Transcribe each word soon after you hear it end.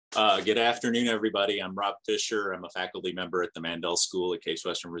Good afternoon, everybody. I'm Rob Fischer. I'm a faculty member at the Mandel School at Case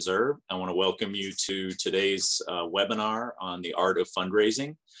Western Reserve. I want to welcome you to today's webinar on the art of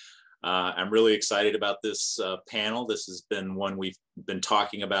fundraising. I'm really excited about this panel. This has been one we've been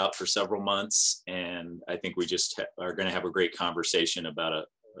talking about for several months, and I think we just are going to have a great conversation about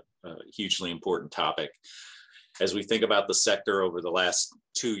a hugely important topic. As we think about the sector over the last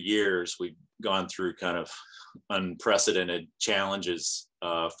 2 years, we've gone through kind of unprecedented challenges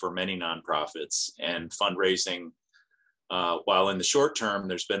for many nonprofits, and fundraising, while in the short term,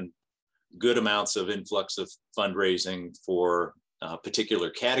 there's been good amounts of influx of fundraising for particular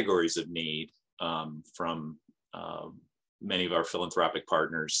categories of need from many of our philanthropic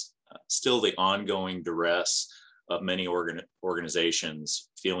partners. Still the ongoing duress of many organizations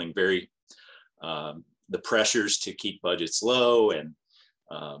feeling very, the pressures to keep budgets low and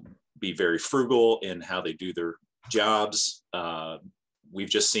be very frugal in how they do their jobs. We've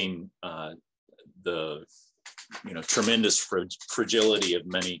just seen the tremendous fragility of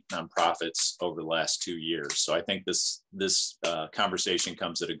many nonprofits over the last 2 years. So I think this conversation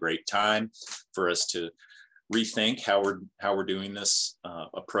comes at a great time for us to rethink how we're doing this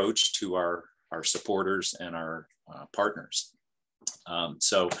approach to our supporters and our partners.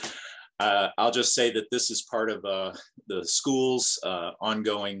 So I'll just say that this is part of the school's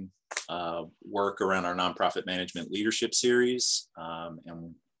ongoing work around our nonprofit management leadership series.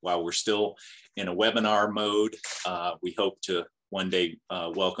 And while we're still in a webinar mode, we hope to one day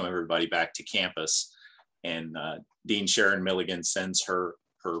welcome everybody back to campus. And Dean Sharon Milligan sends her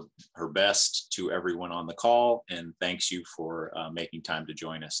best to everyone on the call and thanks you for making time to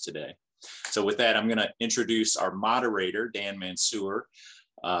join us today. So with that, I'm going to introduce our moderator, Dan Mansoor,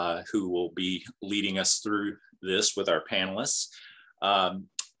 who will be leading us through this with our panelists.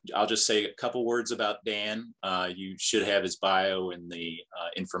 I'll just say a couple words about Dan. You should have his bio in the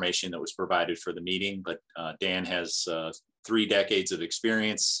information that was provided for the meeting, but Dan has 3 decades of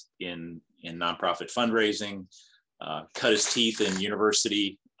experience in nonprofit fundraising, cut his teeth in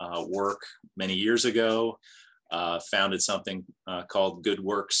university work many years ago, founded something called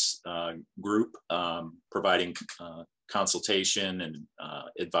GoodWorks group, providing consultation and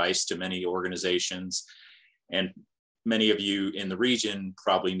advice to many organizations. And many of you in the region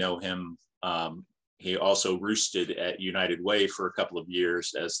probably know him. He also roosted at United Way for a couple of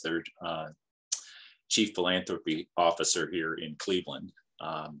years as their chief philanthropy officer here in Cleveland.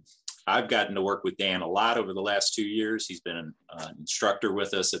 I've gotten to work with Dan a lot over the last 2 years. He's been an instructor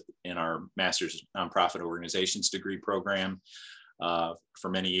with us in our Master's Nonprofit Organizations degree program for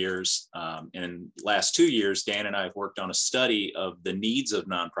many years. And last 2 years, Dan and I have worked on a study of the needs of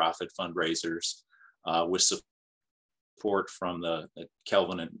nonprofit fundraisers with support from the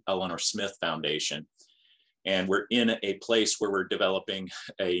Kelvin and Eleanor Smith Foundation. And we're in a place where we're developing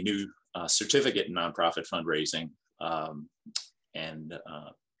a new certificate in nonprofit fundraising and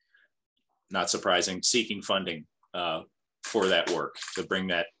not surprising, seeking funding for that work to bring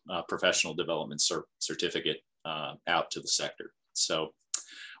that professional development certificate out to the sector. So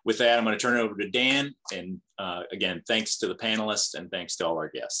with that, I'm going to turn it over to Dan. And again, thanks to the panelists and thanks to all our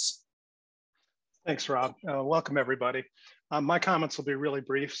guests. Thanks, Rob. Welcome, everybody. My comments will be really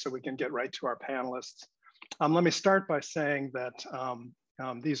brief so we can get right to our panelists. Let me start by saying that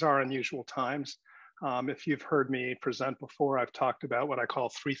these are unusual times. If you've heard me present before, I've talked about what I call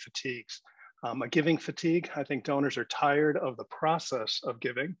 3 fatigues. A giving fatigue. I think donors are tired of the process of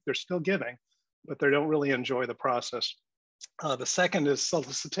giving. They're still giving, but they don't really enjoy the process. The second is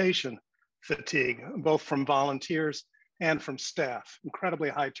solicitation fatigue, both from volunteers and from staff. Incredibly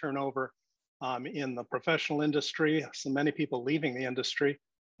high turnover in the professional industry, so many people leaving the industry,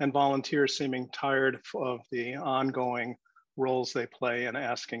 and volunteers seeming tired of the ongoing roles they play in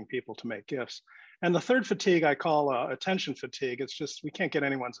asking people to make gifts. And the third fatigue I call attention fatigue. It's just, we can't get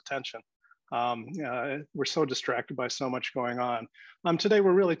anyone's attention. We're so distracted by so much going on. Today,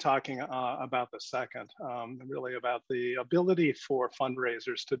 we're really talking about the second, really about the ability for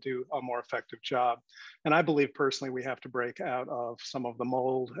fundraisers to do a more effective job. And I believe personally, we have to break out of some of the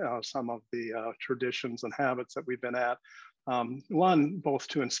mold, some of the traditions and habits that we've been at. One, both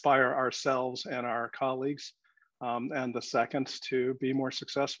to inspire ourselves and our colleagues, and the second, to be more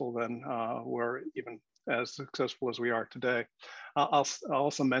successful than we're even as successful as we are today. I'll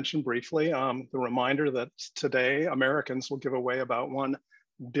also mention briefly the reminder that today Americans will give away about $1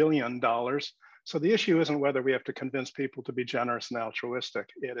 billion. So the issue isn't whether we have to convince people to be generous and altruistic.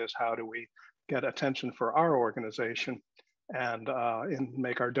 It is how do we get attention for our organization and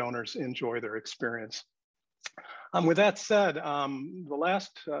make our donors enjoy their experience. With that said,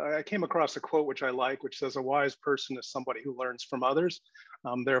 I came across a quote which I like, which says, "A wise person is somebody who learns from others."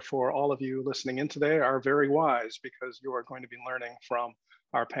 Therefore, all of you listening in today are very wise because you are going to be learning from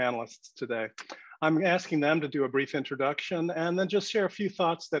our panelists today. I'm asking them to do a brief introduction and then just share a few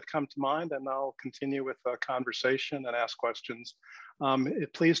thoughts that come to mind, and I'll continue with a conversation and ask questions.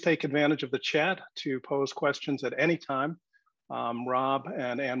 Please take advantage of the chat to pose questions at any time. Rob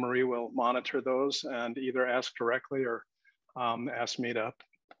and Anne-Marie will monitor those and either ask directly or ask me to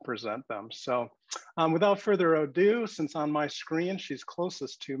present them. So without further ado, since on my screen, she's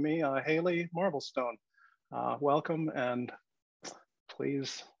closest to me, Haley Marblestone. Welcome, and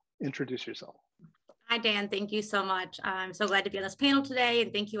please introduce yourself. Hi, Dan. Thank you so much. I'm so glad to be on this panel today,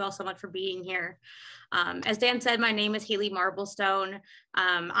 and thank you all so much for being here. As Dan said, my name is Haley Marblestone.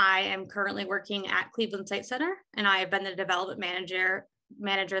 I am currently working at Cleveland Site Center, and I have been the development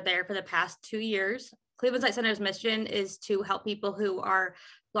manager there for the past 2 years. Cleveland Site Center's mission is to help people who are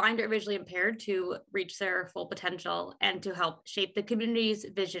blind or visually impaired to reach their full potential and to help shape the community's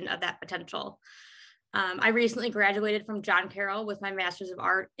vision of that potential. I recently graduated from John Carroll with my Master's of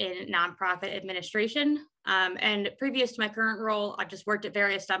Art in Nonprofit Administration. And previous to my current role, I've just worked at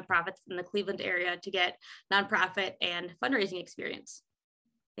various nonprofits in the Cleveland area to get nonprofit and fundraising experience.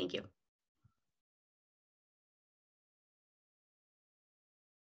 Thank you.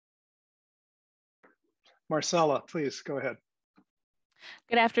 Marcella, please go ahead.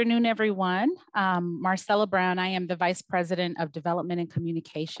 Good afternoon, everyone. Marcella Brown. I am the Vice President of Development and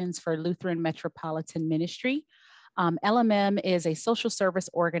Communications for Lutheran Metropolitan Ministry. LMM is a social service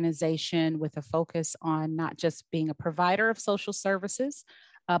organization with a focus on not just being a provider of social services,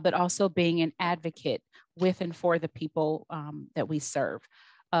 but also being an advocate with and for the people that we serve.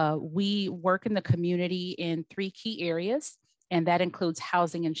 We work in the community in 3 key areas, and that includes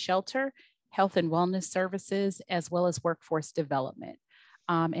housing and shelter, health and wellness services, as well as workforce development.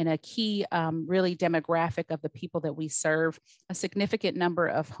 And a key really demographic of the people that we serve, a significant number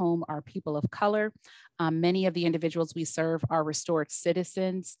of whom are people of color. Many of the individuals we serve are restored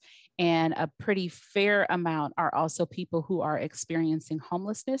citizens, and a pretty fair amount are also people who are experiencing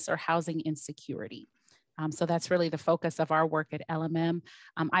homelessness or housing insecurity. So that's really the focus of our work at LMM.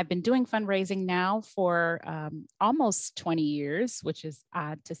 I've been doing fundraising now for almost 20 years, which is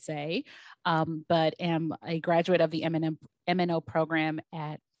odd to say, but am a graduate of the M&O program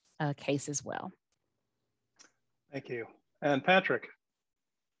at CASE as well. Thank you. And Patrick.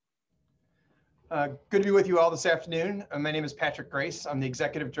 Good to be with you all this afternoon. My name is Patrick Grace. I'm the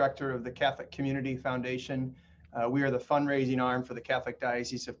Executive Director of the Catholic Community Foundation. We are the fundraising arm for the Catholic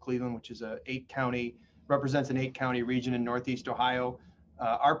Diocese of Cleveland, which is represents an 8-county region in Northeast Ohio.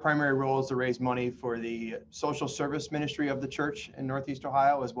 Our primary role is to raise money for the social service ministry of the church in Northeast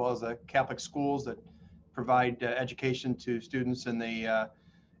Ohio, as well as the Catholic schools that provide education to students in the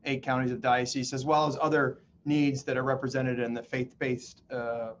 8 counties of diocese, as well as other needs that are represented in the faith-based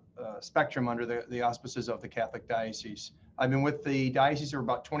spectrum under the auspices of the Catholic Diocese. I've been with the diocese for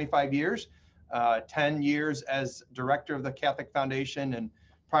about 25 years, 10 years as director of the Catholic Foundation, and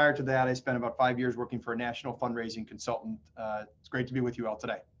prior to that, I spent about 5 years working for a national fundraising consultant. It's great to be with you all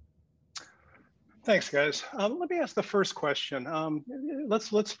today. Thanks, guys. Let me ask the first question.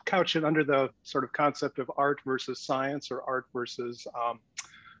 Let's couch it under the sort of concept of art versus science, or art versus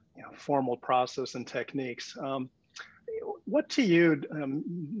formal process and techniques. What to you,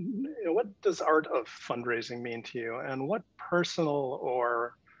 what does art of fundraising mean to you, and what personal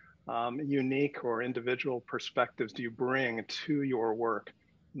or unique or individual perspectives do you bring to your work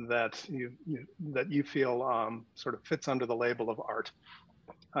that you feel sort of fits under the label of art?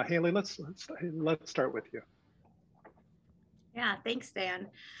 Haley, let's start with you. Yeah, thanks, Dan.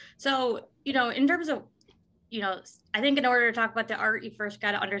 So, in terms of, I think in order to talk about the art, you first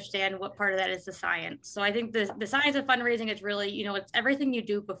got to understand what part of that is the science. So I think the science of fundraising is really, it's everything you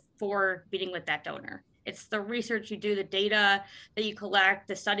do before meeting with that donor. It's the research you do, the data that you collect,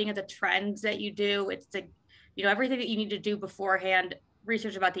 the studying of the trends that you do. It's the, everything that you need to do beforehand,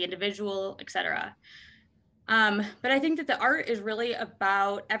 research about the individual, et cetera. But I think that the art is really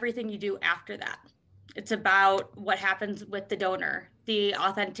about everything you do after that. It's about what happens with the donor, the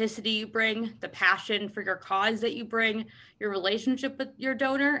authenticity you bring, the passion for your cause that you bring, your relationship with your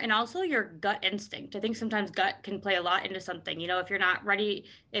donor, and also your gut instinct. I think sometimes gut can play a lot into something. If you're not ready,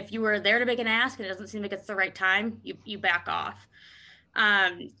 if you were there to make an ask and it doesn't seem like it's the right time, you back off.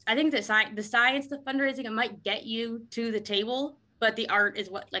 I think that the science, the fundraising, it might get you to the table, but the art is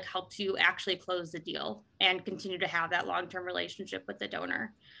what helps you actually close the deal and continue to have that long-term relationship with the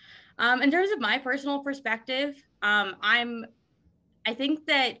donor. In terms of my personal perspective, I'm I think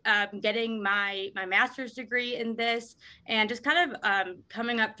that getting my master's degree in this and just kind of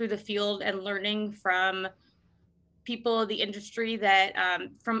coming up through the field and learning from people, the industry that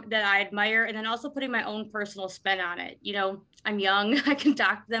that I admire, and then also putting my own personal spin on it. You know, I'm young. I can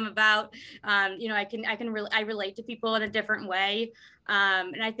talk to them about. You know, I relate to people in a different way,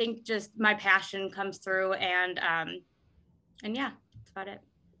 and I think just my passion comes through, and yeah, that's about it.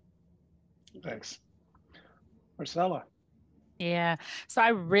 Thanks, Marcella. Yeah, so I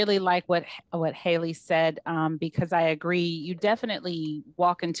really like what Haley said, because I agree. You definitely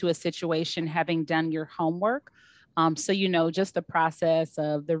walk into a situation having done your homework. So, you know, just the process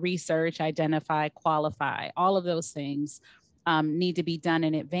of the research, identify, qualify, all of those things need to be done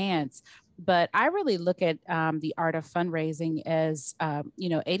in advance. But I really look at the art of fundraising as, you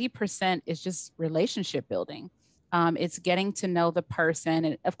know, 80% is just relationship building. It's getting to know the person.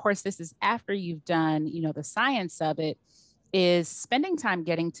 And of course, this is after you've done, you know, the science of it, is spending time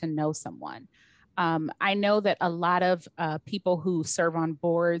getting to know someone. I know that a lot of people who serve on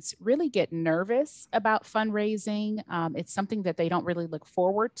boards really get nervous about fundraising. It's something that they don't really look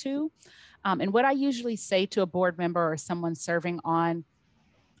forward to. And what I usually say to a board member or someone serving on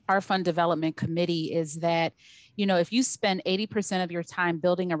our fund development committee is that, you know, if you spend 80% of your time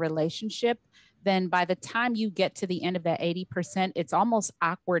building a relationship, then by the time you get to the end of that 80%, it's almost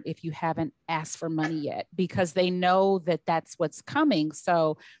awkward if you haven't asked for money yet, because they know that that's what's coming.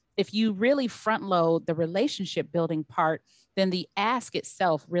 So if you really front load the relationship building part, then the ask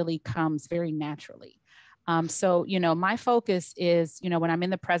itself really comes very naturally. So, you know, my focus is, you know, when I'm in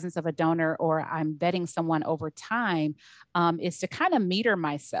the presence of a donor or I'm vetting someone over time, is to kind of meter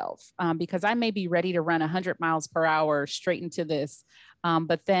myself, because I may be ready to run 100 miles per hour straight into this.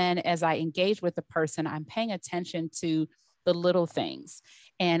 But then as I engage with the person, I'm paying attention to the little things.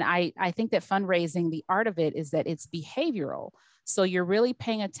 And I think that fundraising, the art of it is that it's behavioral. So you're really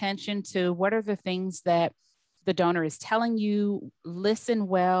paying attention to what are the things that the donor is telling you, listen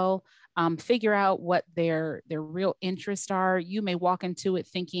well, figure out what their real interests are. You may walk into it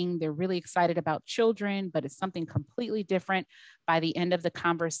thinking they're really excited about children, but it's something completely different by the end of the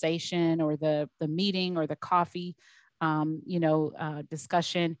conversation or the meeting or the coffee,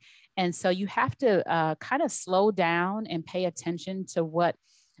 discussion. And so you have to kind of slow down and pay attention to what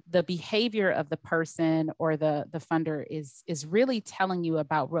the behavior of the person or the funder is really telling you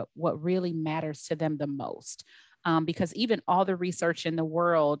about what really matters to them the most. Because even all the research in the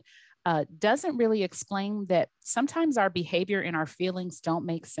world doesn't really explain that sometimes our behavior and our feelings don't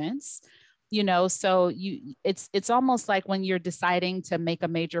make sense. You know, so it's almost like when you're deciding to make a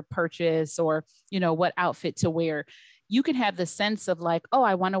major purchase or, you know, what outfit to wear, you can have the sense of like, oh,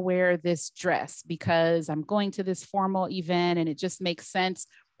 I want to wear this dress because I'm going to this formal event and it just makes sense.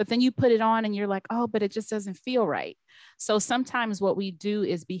 But then you put it on and you're like, oh, but it just doesn't feel right. So sometimes what we do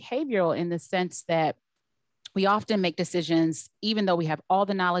is behavioral in the sense that we often make decisions, even though we have all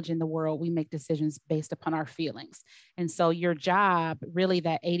the knowledge in the world, we make decisions based upon our feelings. And so your job, really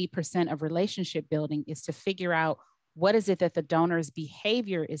that 80% of relationship building, is to figure out what is it that the donor's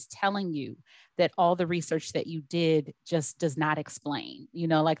behavior is telling you that all the research that you did just does not explain. You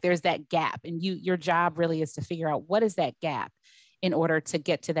know, like there's that gap, and your job really is to figure out what is that gap in order to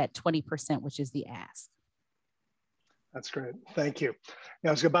get to that 20%, which is the ask. That's great. Thank you. Yeah,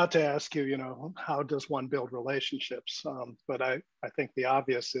 I was about to ask you, you know, how does one build relationships? But I think the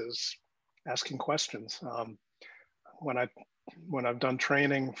obvious is asking questions. When I've done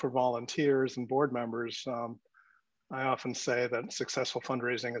training for volunteers and board members, I often say that successful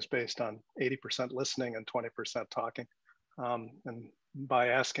fundraising is based on 80% listening and 20% talking. And by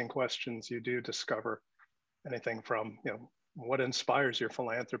asking questions, you do discover anything from, you know, what inspires your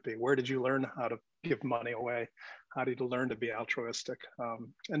philanthropy? Where did you learn how to give money away? How did you learn to be altruistic?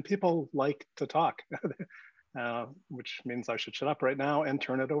 And people like to talk, which means I should shut up right now and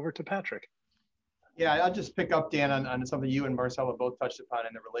turn it over to Patrick. Yeah, I'll just pick up, Dan, on something you and Marcella both touched upon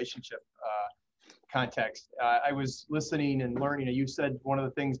in the relationship context. I was listening and learning, and you said one of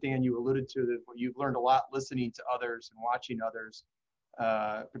the things, Dan, you alluded to, that you've learned a lot listening to others and watching others,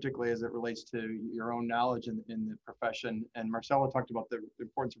 particularly as it relates to your own knowledge in the profession. And Marcella talked about the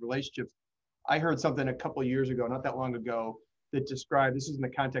importance of relationships. I heard something a couple of years ago, not that long ago, that described, this is in the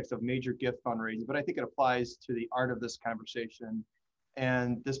context of major gift fundraising, but I think it applies to the art of this conversation.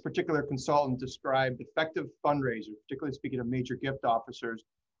 And this particular consultant described effective fundraisers, particularly speaking of major gift officers,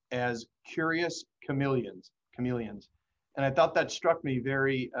 as curious chameleons. And I thought that struck me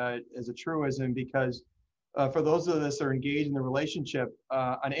very as a truism, because for those of us that are engaged in the relationship,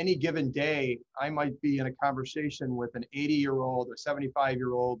 on any given day, I might be in a conversation with an 80-year-old or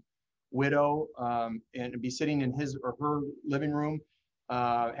 75-year-old widow and be sitting in his or her living room,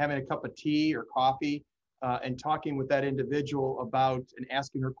 having a cup of tea or coffee, and talking with that individual about and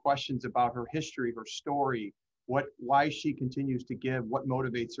asking her questions about her history, her story, why she continues to give, what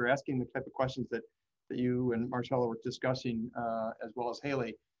motivates her, asking the type of questions that you and Marcella were discussing, as well as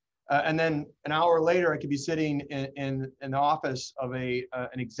Haley. And then an hour later, I could be sitting in the office of an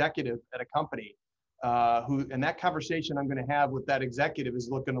executive at a company, and that conversation I'm going to have with that executive is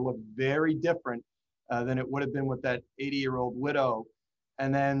going to look very different than it would have been with that 80-year-old widow.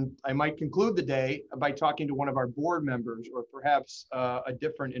 And then I might conclude the day by talking to one of our board members, or perhaps a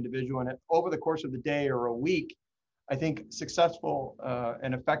different individual. And over the course of the day or a week, I think successful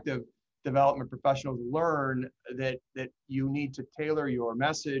and effective development professionals learn that you need to tailor your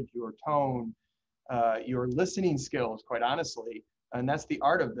message, your tone, your listening skills, quite honestly. And that's the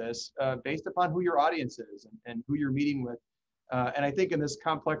art of this, based upon who your audience is and who you're meeting with. And I think in this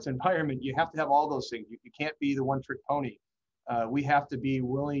complex environment, you have to have all those things. You can't be the one-trick pony. We have to be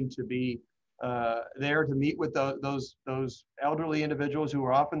willing to be there to meet with those elderly individuals who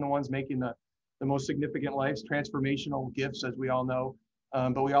are often the ones making the most significant life's transformational gifts, as we all know.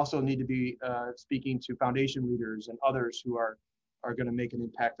 But we also need to be speaking to foundation leaders and others who are going to make an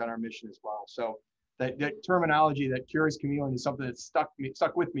impact on our mission as well. So that terminology, that curious chameleon, is something that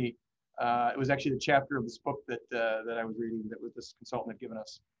stuck with me. It was actually the chapter of this book that I was reading that this consultant had given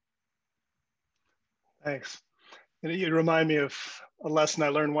us. Thanks. You remind me of a lesson I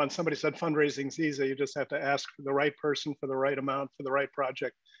learned once. Somebody said fundraising's easy. You just have to ask for the right person for the right amount for the right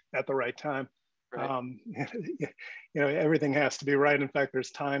project at the right time. Right. Everything has to be right. In fact,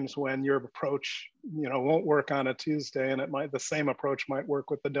 there's times when your approach, won't work on a Tuesday, and the same approach might work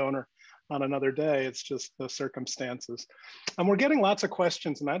with the donor on another day. It's just the circumstances. And we're getting lots of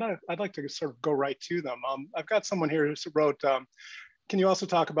questions, and I'd like to sort of go right to them. I've got someone here who wrote, can you also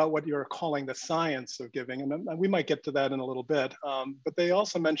talk about what you're calling the science of giving? And we might get to that in a little bit. But they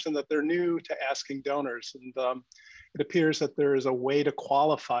also mentioned that they're new to asking donors, and it appears that there is a way to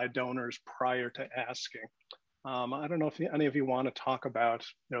qualify donors prior to asking. I don't know if any of you want to talk about,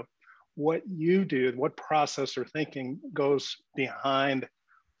 what you do, what process or thinking goes behind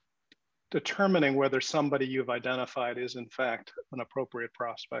determining whether somebody you've identified is in fact an appropriate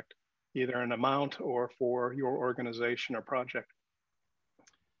prospect, either an amount or for your organization or project.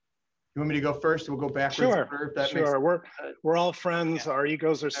 You want me to go first? We'll go backwards. Sure. We're all friends. Yeah. Our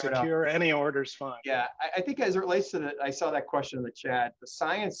egos are secure. Any order's fine. Yeah, I think as it relates to I saw that question in the chat, the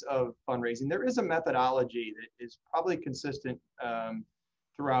science of fundraising, there is a methodology that is probably consistent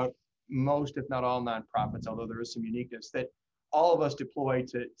throughout most, if not all, nonprofits, although there is some uniqueness that all of us deploy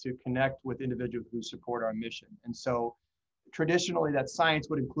to connect with individuals who support our mission. And so traditionally that science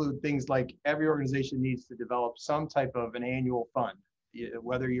would include things like every organization needs to develop some type of an annual fund.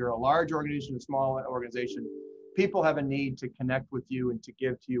 Whether you're a large organization or a small organization, people have a need to connect with you and to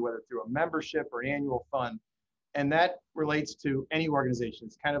give to you, whether through a membership or an annual fund. And that relates to any organization.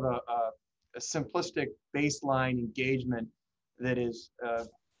 It's kind of a simplistic baseline engagement that is,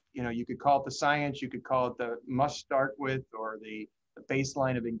 you could call it the science, you could call it the must start with, or the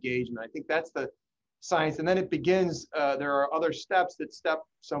baseline of engagement. I think that's the science. And then it begins, there are other steps that step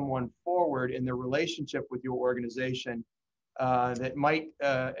someone forward in their relationship with your organization that might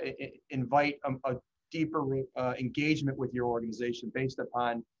invite a deeper engagement with your organization based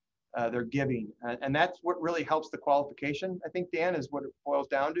upon their giving. And that's what really helps the qualification, I think, Dan, is what it boils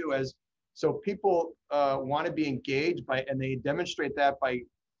down to. So people want to be engaged and they demonstrate that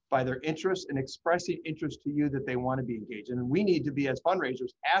by their interest and expressing interest to you that they want to be engaged. And we need to be, as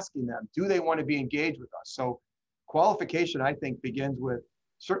fundraisers, asking them, do they want to be engaged with us? So qualification, I think, begins with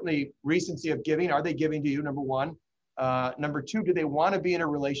certainly recency of giving. Are they giving to you, number one? Number two, do they want to be in a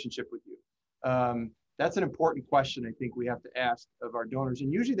relationship with you? That's an important question I think we have to ask of our donors.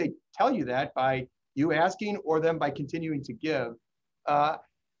 And usually they tell you that by you asking or them by continuing to give.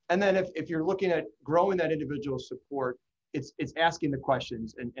 And then if you're looking at growing that individual support, it's asking the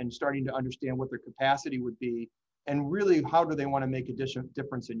questions and starting to understand what their capacity would be, and really how do they want to make a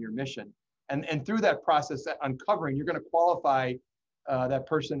difference in your mission. And through that process, that uncovering, you're going to qualify that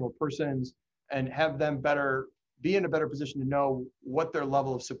person or persons and have them be in a better position to know what their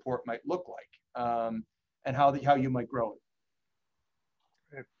level of support might look like, and how you might grow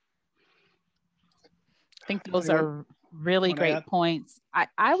it. I think those are really great points.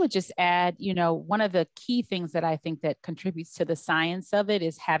 I would just add, one of the key things that I think that contributes to the science of it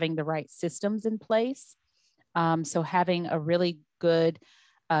is having the right systems in place. So having a really good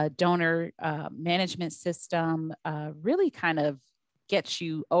donor management system really kind of gets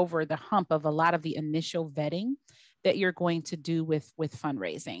you over the hump of a lot of the initial vetting that you're going to do with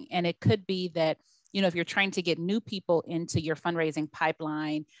fundraising. And it could be that if you're trying to get new people into your fundraising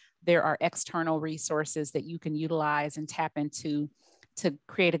pipeline, there are external resources that you can utilize and tap into to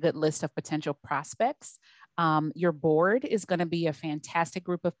create a good list of potential prospects. Your board is going to be a fantastic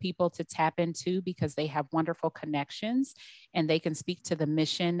group of people to tap into because they have wonderful connections and they can speak to the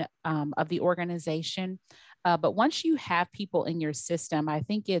mission of the organization. But once you have people in your system, I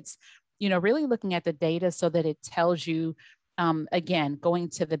think it's, really looking at the data so that it tells you, again, going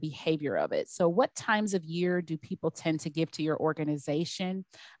to the behavior of it. So what times of year do people tend to give to your organization?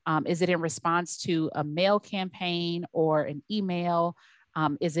 Is it in response to a mail campaign or an email?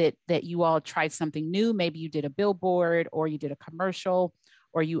 Is it that you all tried something new? Maybe you did a billboard or you did a commercial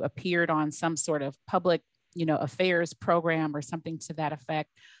or you appeared on some sort of public, affairs program or something to that effect.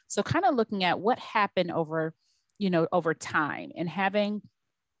 So kind of looking at what happened over time, and having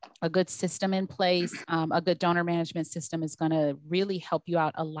a good system in place, a good donor management system is going to really help you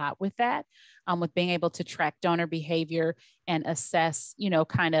out a lot with that, with being able to track donor behavior and assess,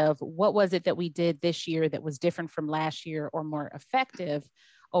 kind of what was it that we did this year that was different from last year or more effective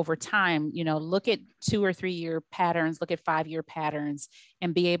over time. Look at 2 or 3 year patterns, look at 5-year patterns,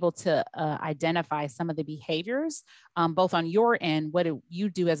 and be able to identify some of the behaviors, both on your end, what do you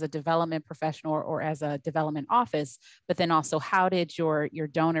do as a development professional or as a development office, but then also how did your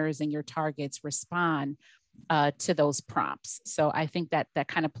donors and your targets respond to those prompts. So I think that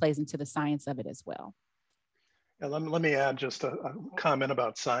kind of plays into the science of it as well. Yeah, let me add just a comment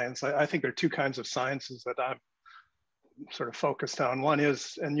about science. I think there are 2 kinds of sciences that I'm sort of focused on. One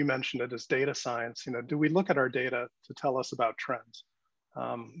is, and you mentioned it, is data science. Do we look at our data to tell us about trends?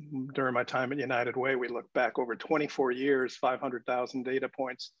 During my time at United Way, we looked back over 24 years, 500,000 data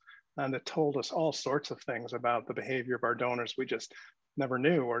points, and it told us all sorts of things about the behavior of our donors we just never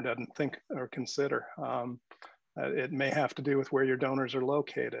knew or didn't think or consider. It may have to do with where your donors are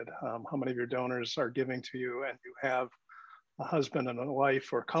located, how many of your donors are giving to you, and you have a husband and a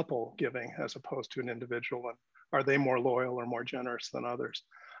wife or couple giving as opposed to an individual, and are they more loyal or more generous than others?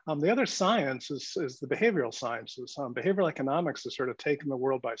 The other science is the behavioral sciences. Behavioral economics has sort of taken the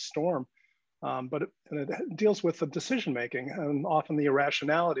world by storm, but it deals with the decision making and often the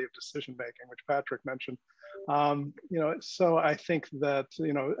irrationality of decision making, which Patrick mentioned. So I think that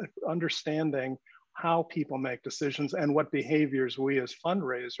understanding how people make decisions and what behaviors we as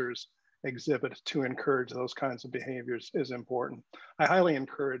fundraisers exhibit to encourage those kinds of behaviors is important. I highly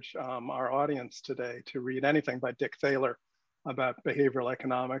encourage our audience today to read anything by Dick Thaler about behavioral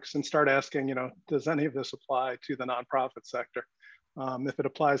economics and start asking, does any of this apply to the nonprofit sector? If it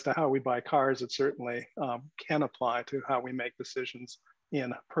applies to how we buy cars, it certainly can apply to how we make decisions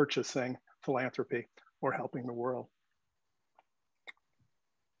in purchasing, philanthropy, or helping the world.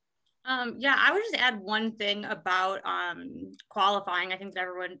 Yeah, I would just add one thing about qualifying. I think that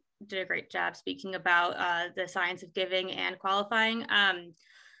everyone did a great job speaking about the science of giving and qualifying.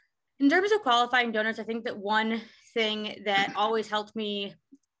 In terms of qualifying donors, I think that one thing that always helped me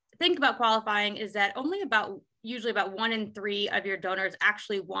think about qualifying is that usually about 1 in 3 of your donors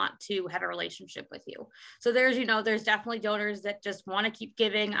actually want to have a relationship with you. So there's definitely donors that just want to keep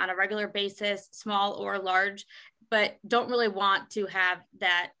giving on a regular basis, small or large, but don't really want to have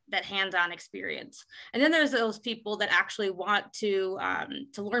that hands-on experience. And then there's those people that actually want to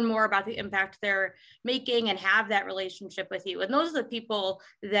learn more about the impact they're making and have that relationship with you. And those are the people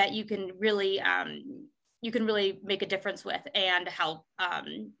that you can really make a difference with and help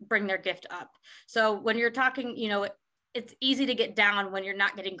bring their gift up. So when you're talking, it's easy to get down when you're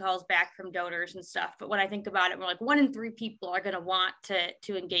not getting calls back from donors and stuff. But when I think about it, we're like 1 in 3 people are going to want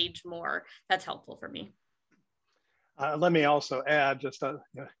to engage more. That's helpful for me. Let me also add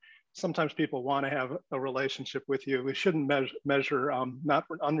sometimes people want to have a relationship with you. We shouldn't measure not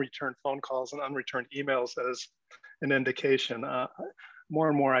unreturned phone calls and unreturned emails as an indication. More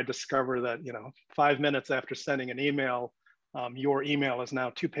and more I discover that 5 minutes after sending an email, your email is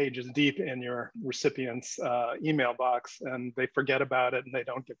now 2 pages deep in your recipient's email box, and they forget about it and they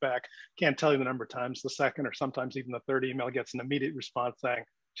don't get back. Can't tell you the number of times the second or sometimes even the third email gets an immediate response saying,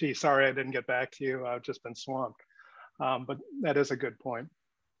 gee, sorry I didn't get back to you, I've just been swamped. But that is a good point.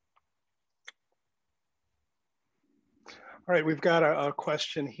 All right, we've got a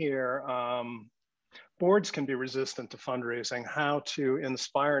question here. Boards can be resistant to fundraising. How to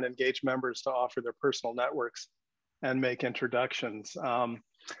inspire and engage members to offer their personal networks and make introductions.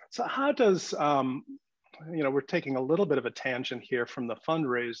 So how does, we're taking a little bit of a tangent here from the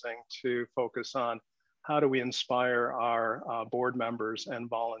fundraising to focus on how do we inspire our board members and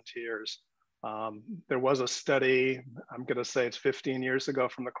volunteers. There was a study, I'm going to say it's 15 years ago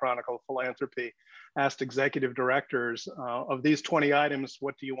from the Chronicle of Philanthropy, asked executive directors of these 20 items,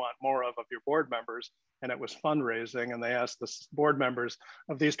 what do you want more of your board members? And it was fundraising. And they asked the board members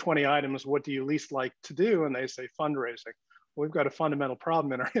of these 20 items, what do you least like to do? And they say fundraising. We've got a fundamental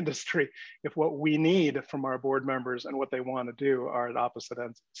problem in our industry if what we need from our board members and what they want to do are at opposite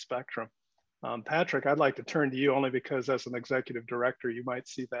ends of the spectrum. Patrick, I'd like to turn to you only because as an executive director, you might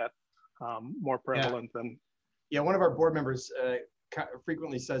see that more prevalent than. Yeah, one of our board members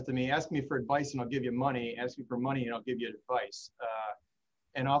frequently says to me, ask me for advice and I'll give you money, ask me for money and I'll give you advice.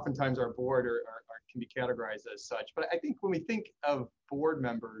 And oftentimes our board can be categorized as such. But I think when we think of board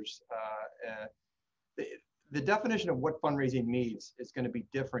members, the definition of what fundraising means is going to be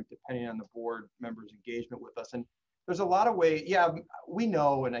different depending on the board members' engagement with us. And there's a lot of ways, yeah, we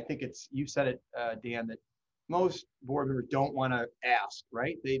know, and I think you said it, Dan, that most board members don't want to ask,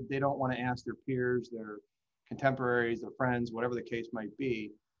 right? They don't want to ask their peers, their contemporaries, their friends, whatever the case might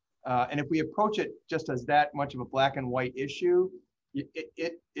be. And if we approach it just as that much of a black and white issue,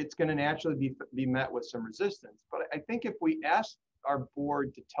 it's going to naturally be met with some resistance. But I think if we ask our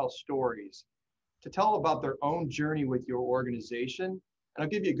board to tell stories, to tell about their own journey with your organization, and I'll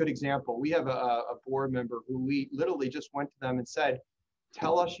give you a good example. We have a board member who we literally just went to them and said,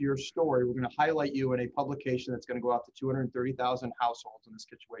 tell us your story. We're going to highlight you in a publication that's going to go out to 230,000 households in this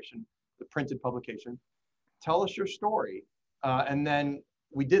situation, the printed publication. Tell us your story. And then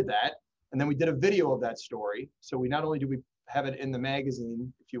we did that. And then we did a video of that story. So we not only do we have it in the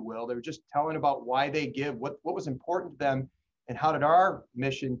magazine, if you will, they were just telling about why they give, what was important to them, and how did our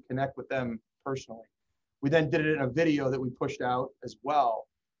mission connect with them personally. We then did it in a video that we pushed out as well.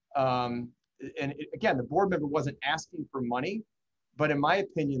 Again, the board member wasn't asking for money, but in my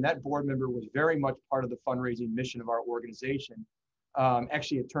opinion, that board member was very much part of the fundraising mission of our organization.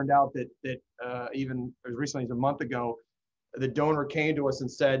 Actually, it turned out that even as recently as a month ago, the donor came to us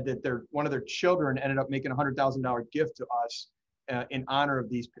and said that one of their children ended up making a $100,000 gift to us in honor of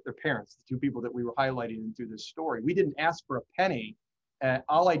their parents, the two people that we were highlighting through this story. We didn't ask for a penny.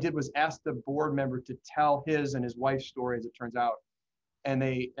 All I did was ask the board member to tell his and his wife's story, as it turns out. And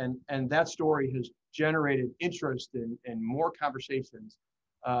that story has generated interest in more conversations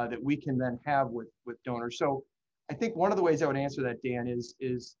that we can then have with donors. So I think one of the ways I would answer that, Dan,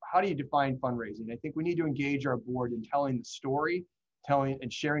 is how do you define fundraising? I think we need to engage our board in telling the story, telling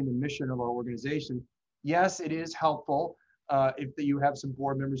and sharing the mission of our organization. Yes, it is helpful if you have some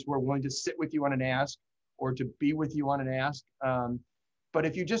board members who are willing to sit with you on an ask or to be with you on an ask. But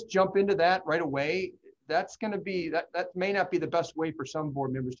if you just jump into that right away, that's going to be, that may not be the best way for some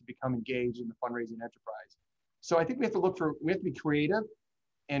board members to become engaged in the fundraising enterprise. So I think we have to be creative,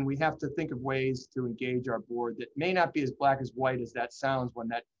 and we have to think of ways to engage our board that may not be as black as white as that sounds when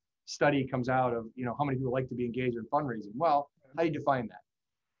that study comes out of, how many people like to be engaged in fundraising. Well, how do you define that?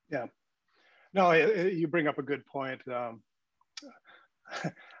 Yeah, no, you bring up a good point.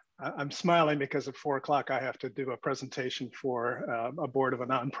 I'm smiling because at 4 o'clock I have to do a presentation for a board of a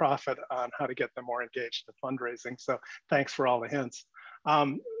nonprofit on how to get them more engaged in fundraising. So thanks for all the hints.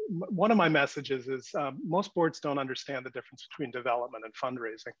 One of my messages is most boards don't understand the difference between development and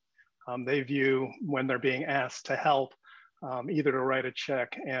fundraising. They view when they're being asked to help, either to write a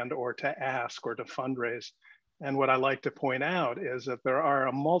check and or to ask or to fundraise. And what I like to point out is that there are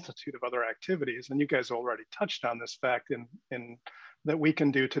a multitude of other activities, and you guys already touched on this fact that we can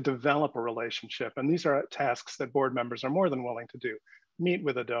do to develop a relationship. And these are tasks that board members are more than willing to do. Meet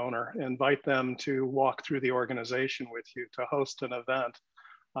with a donor, invite them to walk through the organization with you, to host an event,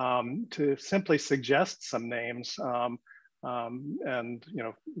 to simply suggest some names and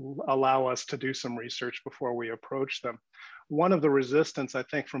allow us to do some research before we approach them. One of the resistance, I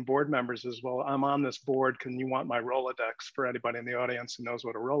think, from board members is, well, I'm on this board, can you want my Rolodex? For anybody in the audience who knows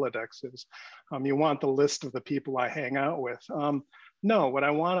what a Rolodex is. You want the list of the people I hang out with. No, what I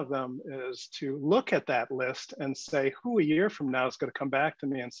want of them is to look at that list and say, who a year from now is going to come back to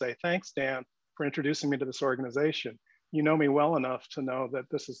me and say, thanks, Dan, for introducing me to this organization. You know me well enough to know that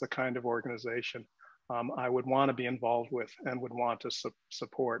this is the kind of organization I would want to be involved with and would want to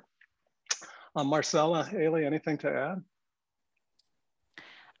support. Marcella, Haley, anything to add?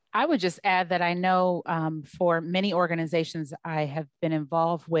 I would just add that I know for many organizations I have been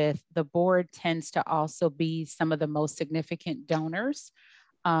involved with, the board tends to also be some of the most significant donors.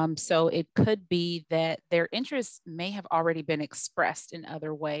 So it could be that their interests may have already been expressed in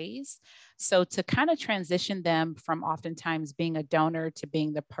other ways. So to kind of transition them from oftentimes being a donor to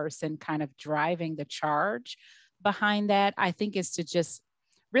being the person kind of driving the charge behind that, I think is to just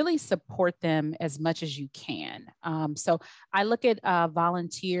really support them as much as you can. So I look at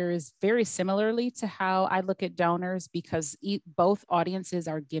volunteers very similarly to how I look at donors, because both audiences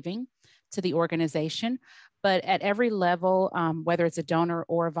are giving to the organization. But at every level, whether it's a donor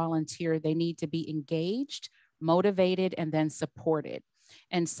or a volunteer, they need to be engaged, motivated, and then supported.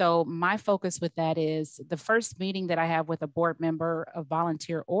 And so my focus with that is the first meeting that I have with a board member, a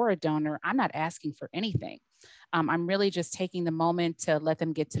volunteer, or a donor, I'm not asking for anything. I'm really just taking the moment to let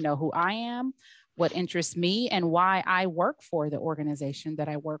them get to know who I am, what interests me, and why I work for the organization that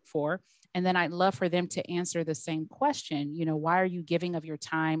I work for. And then I'd love for them to answer the same question, you know, why are you giving of your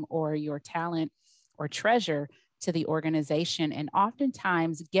time or your talent or treasure to the organization? And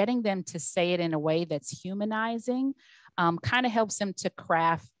oftentimes getting them to say it in a way that's humanizing kind of helps them to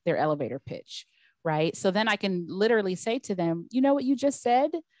craft their elevator pitch, right? So then I can literally say to them, you know what you just said?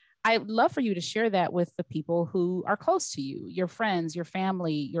 I'd love for you to share that with the people who are close to you, your friends, your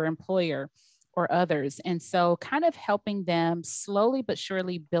family, your employer, or others. And so kind of helping them slowly but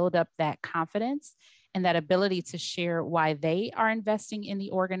surely build up that confidence and that ability to share why they are investing in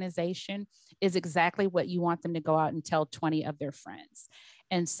the organization is exactly what you want them to go out and tell 20 of their friends.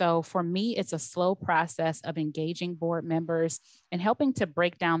 And so for me, it's a slow process of engaging board members and helping to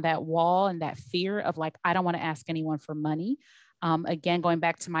break down that wall and that fear of like, I don't want to ask anyone for money. Again, going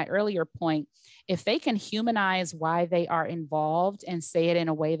back to my earlier point, if they can humanize why they are involved and say it in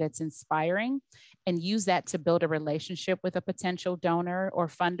a way that's inspiring and use that to build a relationship with a potential donor or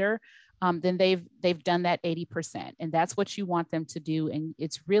funder, then they've done that 80%. And that's what you want them to do. And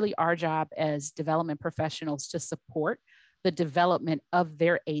it's really our job as development professionals to support the development of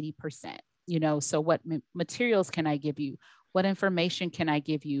their 80%. You know, so what materials can I give you? What information can I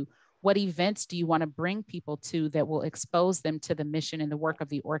give you? What events do you want to bring people to that will expose them to the mission and the work of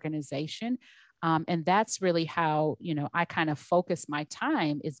the organization? And that's really how, you know, I kind of focus my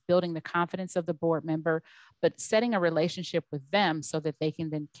time, is building the confidence of the board member, but setting a relationship with them so that they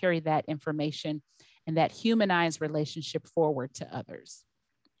can then carry that information and that humanized relationship forward to others.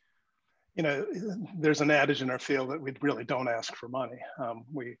 You know, there's an adage in our field that we really don't ask for money.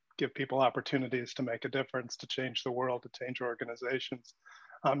 We give people opportunities to make a difference, to change the world, to change organizations.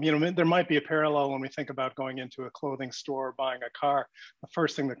 You know, there might be a parallel when we think about going into a clothing store, buying a car. The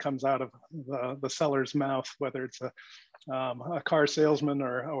first thing that comes out of the seller's mouth, whether it's a car salesman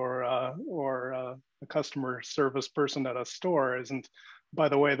or a customer service person at a store, isn't, by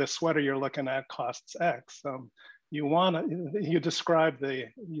the way, the sweater you're looking at costs X. You describe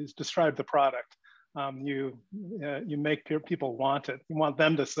the product. You make people want it. You want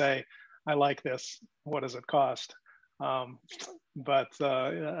them to say, I like this. What does it cost? But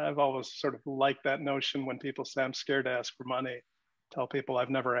I've always sort of liked that notion when people say, I'm scared to ask for money. Tell people I've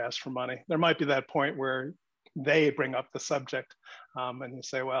never asked for money. There might be that point where they bring up the subject and you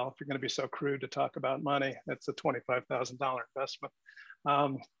say, well, if you're going to be so crude to talk about money, it's a $25,000 investment.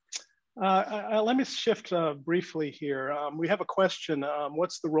 Let me shift briefly here. We have a question.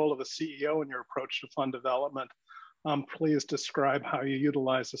 What's the role of a CEO in your approach to fund development? Please describe how you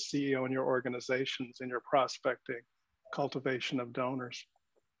utilize a CEO in your organizations, in your prospecting, cultivation of donors.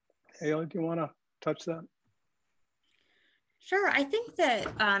 Haley, do you want to touch that? Sure. I think that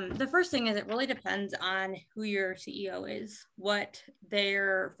the first thing is it really depends on who your CEO is, what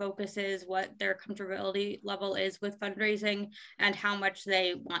their focus is, what their comfortability level is with fundraising, and how much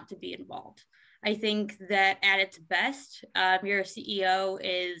they want to be involved. I think that at its best, your CEO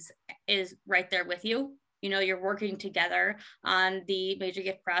is right there with you. You know, you're working together on the major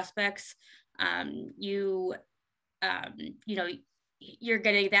gift prospects. You know, you're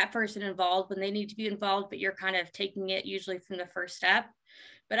getting that person involved when they need to be involved, but you're kind of taking it usually from the first step.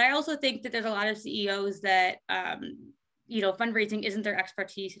 But I also think that there's a lot of CEOs that, you know, fundraising isn't their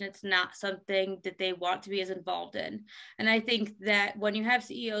expertise and it's not something that they want to be as involved in. And I think that when you have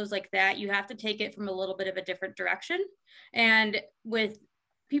CEOs like that, you have to take it from a little bit of a different direction. And with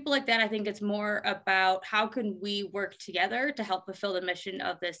people like that, I think it's more about how can we work together to help fulfill the mission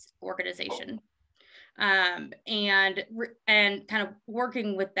of this organization. And kind of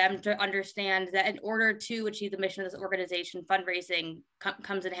working with them to understand that in order to achieve the mission of this organization, fundraising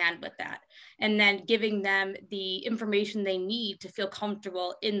comes in hand with that. And then giving them the information they need to feel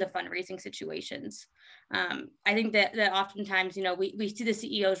comfortable in the fundraising situations. I think that oftentimes, you know, we see the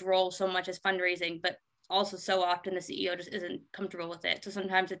CEO's role so much as fundraising, but also so often the CEO just isn't comfortable with it. So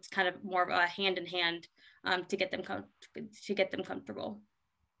sometimes it's kind of more of a hand in hand to get them comfortable.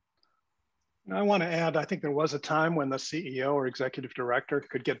 I want to add, I think there was a time when the CEO or executive director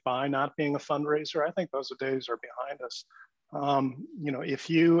could get by not being a fundraiser. I think those days are behind us. You know, if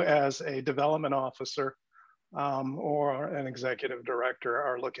you as a development officer or an executive director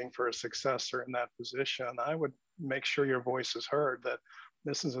are looking for a successor in that position, I would make sure your voice is heard, that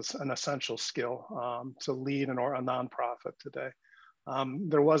this is an essential skill to lead a nonprofit today.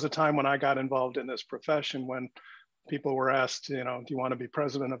 There was a time when I got involved in this profession when people were asked, do you want to be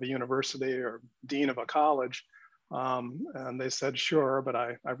president of a university or dean of a college? And they said, sure, but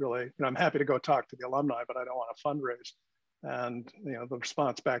I really, I'm happy to go talk to the alumni, but I don't want to fundraise. And the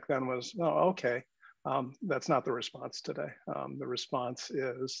response back then was, oh, okay. That's not the response today. The response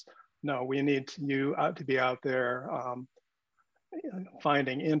is, no, we need you to be out there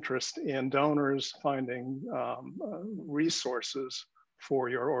finding interest in donors, finding resources for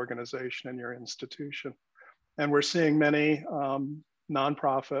your organization and your institution. And we're seeing many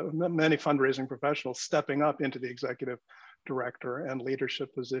nonprofit, many fundraising professionals stepping up into the executive director and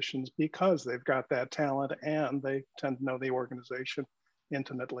leadership positions because they've got that talent and they tend to know the organization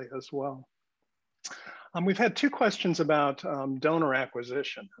intimately as well. We've had two questions about donor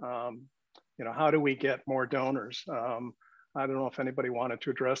acquisition. How do we get more donors? I don't know if anybody wanted to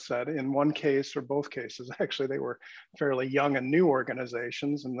address that. In one case or both cases, actually, they were fairly young and new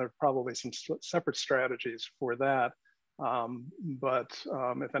organizations, and there are probably some separate strategies for that.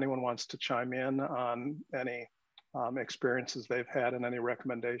 If anyone wants to chime in on any experiences they've had and any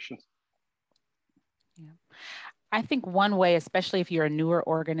recommendations. Yeah. I think one way, especially if you're a newer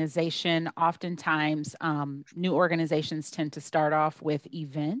organization, oftentimes new organizations tend to start off with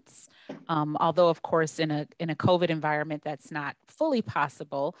events. Although, of course, in a COVID environment, that's not fully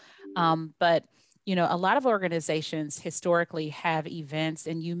possible. But a lot of organizations historically have events,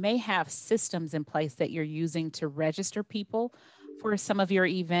 and you may have systems in place that you're using to register people for some of your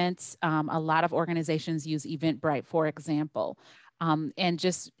events. A lot of organizations use Eventbrite, for example, and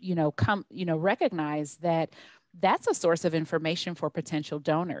just recognize that that's a source of information for potential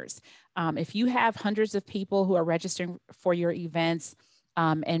donors. If you have hundreds of people who are registering for your events,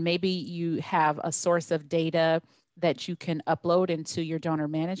 and maybe you have a source of data that you can upload into your donor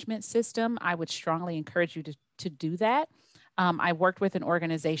management system, I would strongly encourage you to do that. I worked with an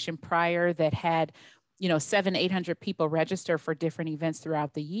organization prior that had 700-800 people register for different events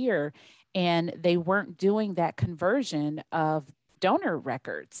throughout the year, and they weren't doing that conversion of donor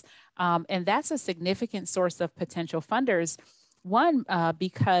records. And that's a significant source of potential funders. One,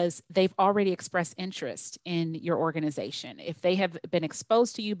 because they've already expressed interest in your organization. If they have been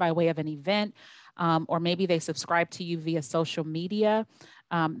exposed to you by way of an event, or maybe they subscribe to you via social media,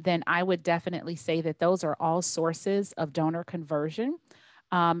 then I would definitely say that those are all sources of donor conversion.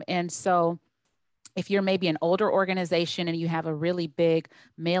 And so if you're maybe an older organization and you have a really big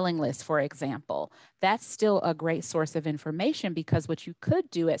mailing list, for example, that's still a great source of information, because what you could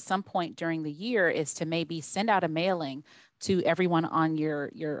do at some point during the year is to maybe send out a mailing to everyone on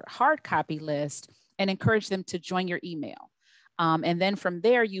your hard copy list and encourage them to join your email. And then from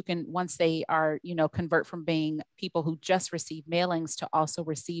there, you can, once they are, convert from being people who just receive mailings to also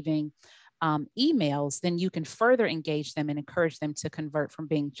receiving emails, then you can further engage them and encourage them to convert from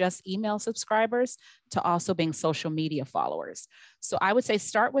being just email subscribers to also being social media followers. So I would say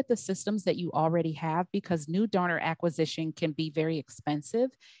start with the systems that you already have, because new donor acquisition can be very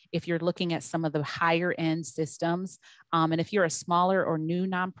expensive if you're looking at some of the higher end systems. And if you're a smaller or new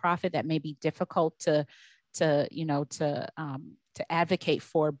nonprofit, that may be difficult to advocate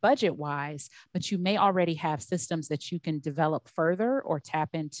for budget wise, but you may already have systems that you can develop further or tap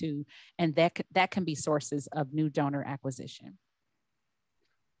into, and that can be sources of new donor acquisition.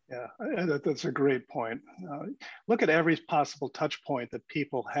 Yeah, that's a great point. Look at every possible touch point that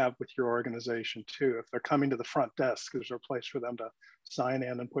people have with your organization too. If they're coming to the front desk, is there a place for them to sign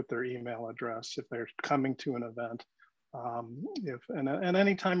in and put their email address? If they're coming to an event, and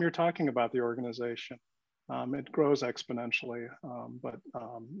anytime you're talking about the organization, it grows exponentially, but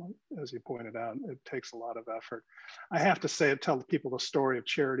as you pointed out, it takes a lot of effort. I have to say, tell people the story of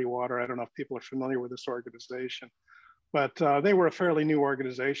Charity Water. I don't know if people are familiar with this organization, but they were a fairly new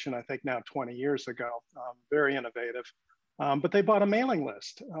organization, I think now 20 years ago, very innovative. But they bought a mailing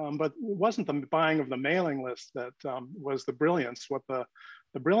list, but it wasn't the buying of the mailing list that was the brilliance. What the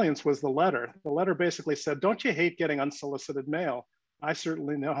brilliance was the letter. The letter basically said, don't you hate getting unsolicited mail? I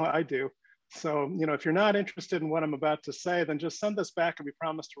certainly know I do. So, if you're not interested in what I'm about to say, then just send this back and we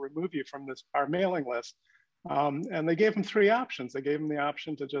promise to remove you from our mailing list. And they gave them three options. They gave them the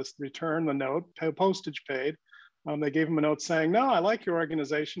option to just return the note, pay postage paid. They gave them a note saying, no, I like your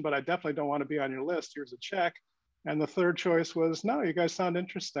organization, but I definitely don't want to be on your list. Here's a check. And the third choice was, no, you guys sound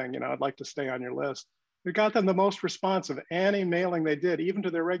interesting. I'd like to stay on your list. It got them the most response of any mailing they did, even to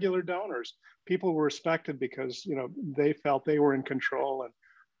their regular donors. People were respected because, they felt they were in control, and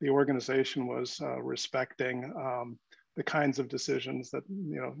the organization was respecting the kinds of decisions that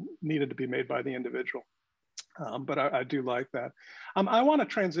needed to be made by the individual. But I do like that. I want to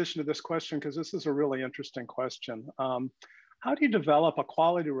transition to this question because this is a really interesting question. How do you develop a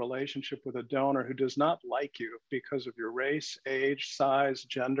quality relationship with a donor who does not like you because of your race, age, size,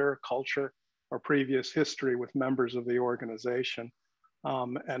 gender, culture, or previous history with members of the organization?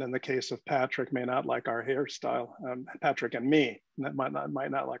 And in the case of Patrick, may not like our hairstyle. Patrick and me might not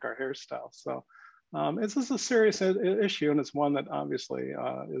like our hairstyle. So this is a serious issue, and it's one that obviously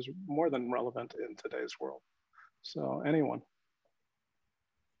is more than relevant in today's world. So anyone?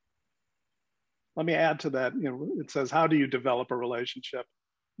 Let me add to that. It says, how do you develop a relationship?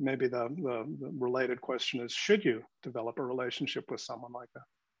 Maybe the related question is, should you develop a relationship with someone like that?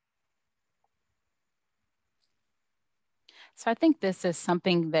 So I think this is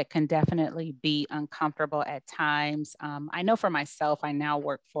something that can definitely be uncomfortable at times. I know for myself, I now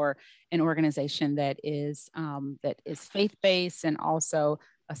work for an organization that is faith-based, and also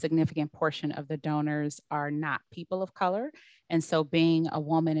a significant portion of the donors are not people of color. And so being a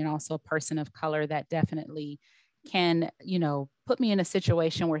woman and also a person of color, that definitely can, put me in a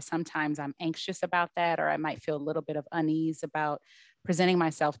situation where sometimes I'm anxious about that, or I might feel a little bit of unease about presenting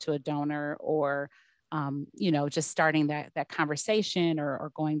myself to a donor, or just starting that conversation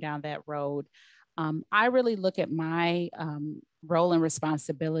or going down that road. I really look at my role and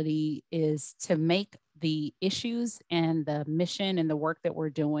responsibility is to make the issues and the mission and the work that we're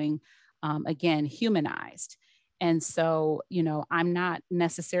doing, again, humanized. And so, I'm not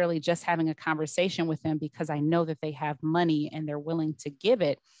necessarily just having a conversation with them because I know that they have money and they're willing to give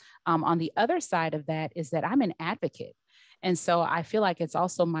it. On the other side of that is that I'm an advocate. And so I feel like it's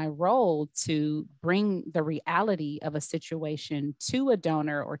also my role to bring the reality of a situation to a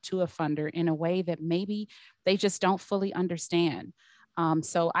donor or to a funder in a way that maybe they just don't fully understand.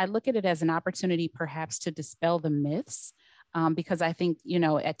 So I look at it as an opportunity perhaps to dispel the myths, because I think,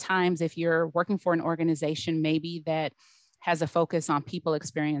 at times if you're working for an organization maybe that has a focus on people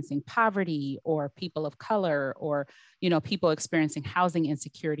experiencing poverty or people of color, or, people experiencing housing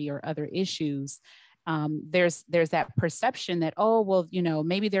insecurity or other issues, there's that perception that, oh, well,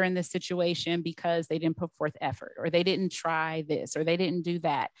 maybe they're in this situation because they didn't put forth effort, or they didn't try this, or they didn't do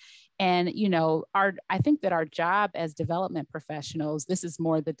that. And, I think that our job as development professionals, this is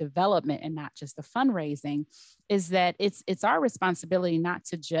more the development and not just the fundraising, is that it's our responsibility not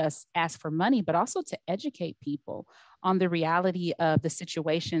to just ask for money, but also to educate people on the reality of the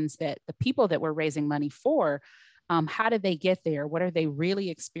situations that the people that we're raising money for. How did they get there? What are they really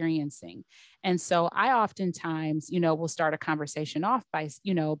experiencing? And so I oftentimes, will start a conversation off by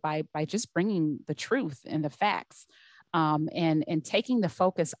just bringing the truth and the facts, and taking the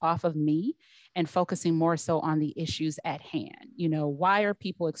focus off of me and focusing more so on the issues at hand. Why are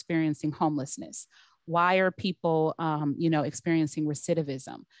people experiencing homelessness? Why are people, experiencing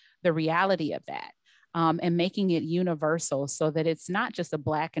recidivism? The reality of that. And making it universal so that it's not just a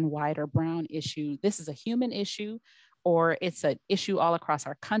black and white or brown issue. This is a human issue, or it's an issue all across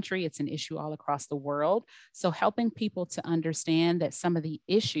our country. It's an issue all across the world. So helping people to understand that some of the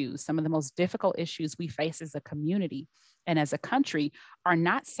issues, some of the most difficult issues we face as a community and as a country are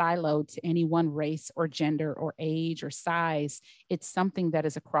not siloed to any one race or gender or age or size. It's something that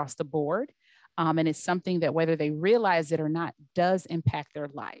is across the board. And it's something that, whether they realize it or not, does impact their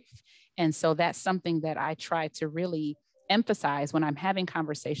life. And so that's something that I try to really emphasize when I'm having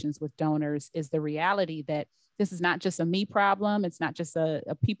conversations with donors, is the reality that this is not just a me problem. It's not just a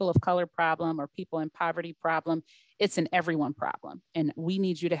people of color problem or people in poverty problem. It's an everyone problem. And we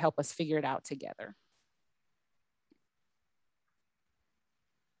need you to help us figure it out together.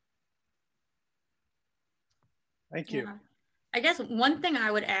 Thank you. Yeah. I guess one thing I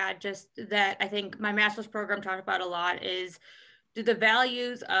would add, just that I think my master's program talked about a lot, is the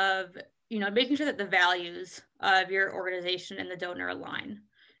values of, making sure that the values of your organization and the donor align.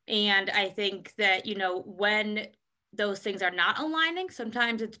 And I think that, when those things are not aligning,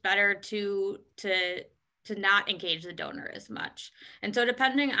 sometimes it's better to not engage the donor as much. And so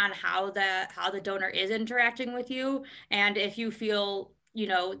depending on how the donor is interacting with you, and if you feel,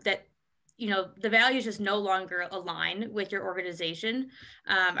 that the values just no longer align with your organization,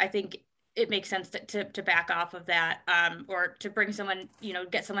 I think it makes sense to back off of that, or to bring someone,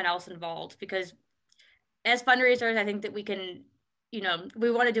 get someone else involved. Because as fundraisers, I think that we can,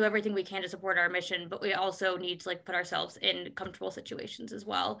 we want to do everything we can to support our mission, but we also need to put ourselves in comfortable situations as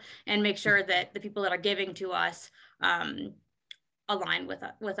well, and make sure that the people that are giving to us align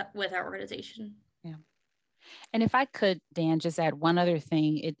with our organization. Yeah. And if I could, Dan, just add one other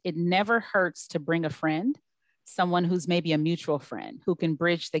thing, it never hurts to bring a friend someone who's maybe a mutual friend who can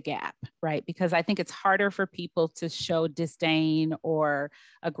bridge the gap, right? Because I think it's harder for people to show disdain or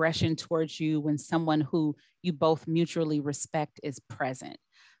aggression towards you when someone who you both mutually respect is present.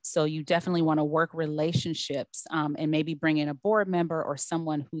 So you definitely want to work relationships and maybe bring in a board member or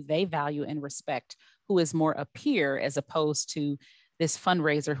someone who they value and respect, who is more a peer as opposed to this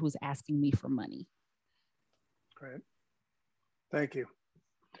fundraiser who's asking me for money. Great. Thank you.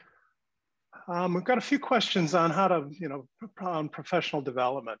 We've got a few questions on how to, on professional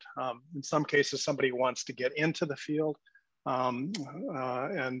development. In some cases, somebody wants to get into the field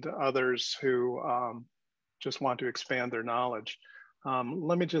and others who just want to expand their knowledge.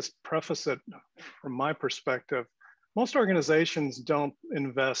 Let me just preface it from my perspective. Most organizations don't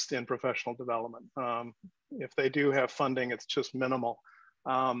invest in professional development. If they do have funding, it's just minimal.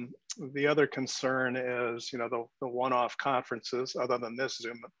 The other concern is, the one-off conferences, other than this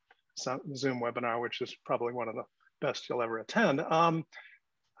Zoom webinar, which is probably one of the best you'll ever attend.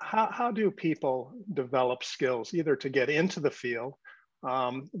 How do people develop skills, either to get into the field?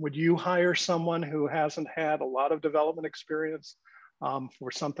 Would you hire someone who hasn't had a lot of development experience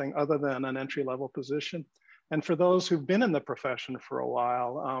for something other than an entry-level position? And for those who've been in the profession for a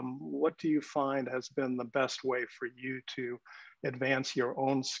while, what do you find has been the best way for you to advance your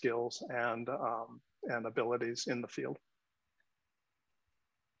own skills and abilities in the field?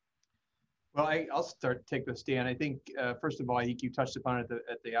 Well, I'll take this, Dan. I think, first of all, I think you touched upon it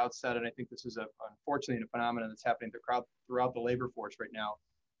at the outset, and I think this is unfortunately a phenomenon that's happening throughout the labor force right now.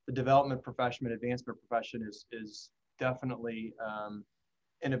 The development profession and advancement profession is definitely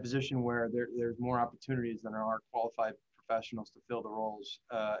in a position where there's more opportunities than there are qualified professionals to fill the roles.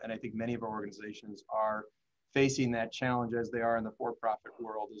 And I think many of our organizations are facing that challenge as they are in the for-profit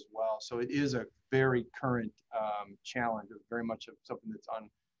world as well. So it is a very current challenge, very much of something that's on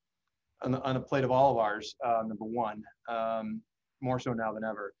the plate of all of ours, number one, more so now than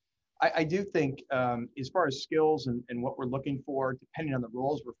ever. I do think as far as skills and what we're looking for, depending on the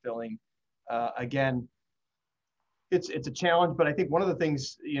roles we're filling, again, it's a challenge, but I think one of the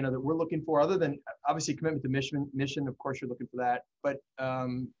things, that we're looking for, other than obviously commitment to mission, of course, you're looking for that. But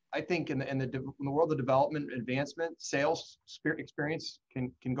I think in the world of development, advancement, sales experience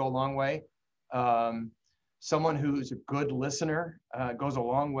can go a long way. Someone who's a good listener goes a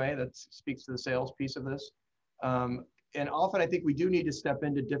long way. That speaks to the sales piece of this. And often I think we do need to step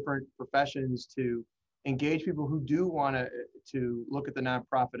into different professions to engage people who do want to look at the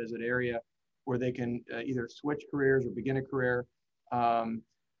nonprofit as an area where they can either switch careers or begin a career.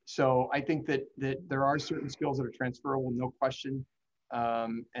 So I think that there are certain skills that are transferable, no question.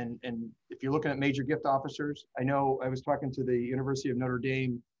 And if you're looking at major gift officers, I know I was talking to the University of Notre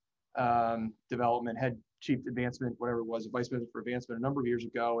Dame development head, chief advancement, whatever it was, vice president for advancement a number of years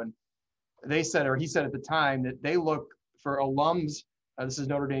ago. And they said, or he said at the time, that they look for alums, this is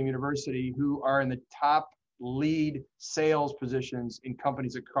Notre Dame University, who are in the top lead sales positions in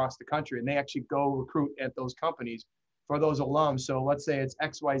companies across the country. And they actually go recruit at those companies for those alums. So let's say it's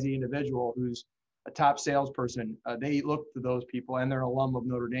XYZ individual who's a top salesperson. They look to those people, and they're an alum of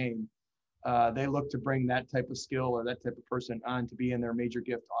Notre Dame. They look to bring that type of skill or that type of person on to be in their major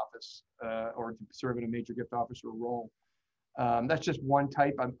gift office or to serve in a major gift officer role. That's just one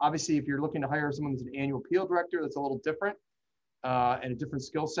type. Obviously, if you're looking to hire someone who's an annual appeal director, that's a little different and a different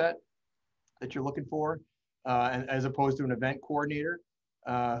skill set that you're looking for, and as opposed to an event coordinator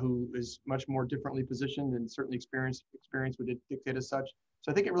who is much more differently positioned, and certainly experience would dictate as such.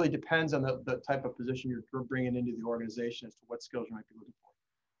 So I think it really depends on the type of position you're bringing into the organization as to what skills you might be looking for.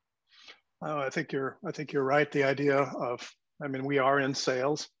 I think you're right. The idea of, we are in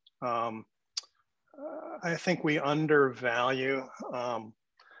sales. I think we undervalue,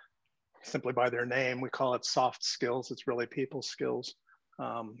 simply by their name, we call it soft skills. It's really people skills.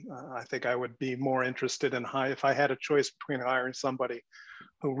 I think I would be more interested in if I had a choice between hiring somebody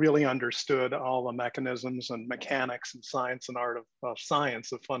who really understood all the mechanisms and mechanics and science and art of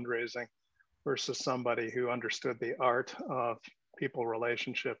science of fundraising versus somebody who understood the art of people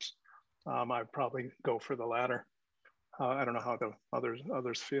relationships. I'd probably go for the latter. I don't know how the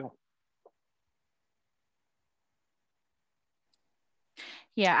others feel.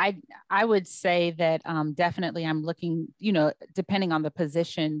 Yeah, I would say that definitely I'm looking, depending on the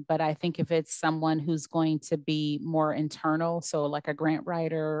position, but I think if it's someone who's going to be more internal, so like a grant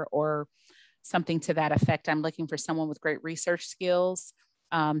writer or something to that effect, I'm looking for someone with great research skills,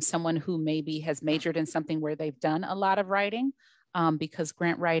 someone who maybe has majored in something where they've done a lot of writing, because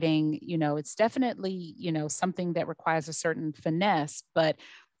grant writing, it's definitely, something that requires a certain finesse, but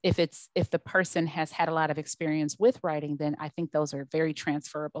if the person has had a lot of experience with writing, then I think those are very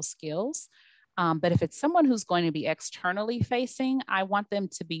transferable skills. But if it's someone who's going to be externally facing, I want them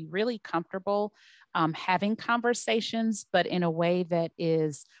to be really comfortable having conversations, but in a way that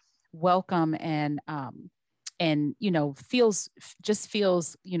is welcome and feels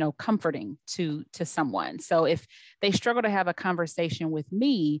comforting to someone. So if they struggle to have a conversation with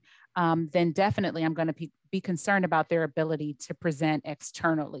me, then definitely I'm going to be concerned about their ability to present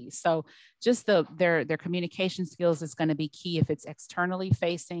externally. So just their communication skills is going to be key if it's externally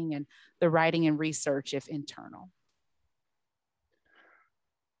facing, and the writing and research if internal.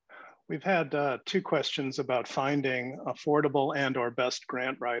 We've had 2 questions about finding affordable and/or best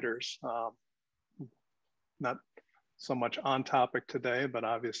grant writers. Not so much on topic today, but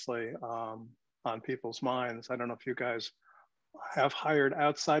obviously on people's minds. I don't know if you guys have hired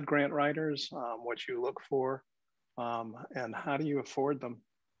outside grant writers, what you look for, and how do you afford them?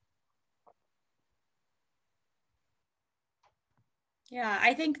 Yeah,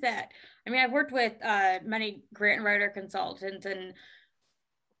 I think that, I've worked with many grant writer consultants, and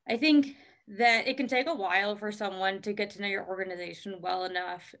I think that it can take a while for someone to get to know your organization well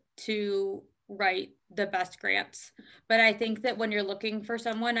enough to write the best grants. But I think that when you're looking for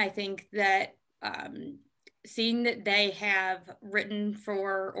someone, I think that seeing that they have written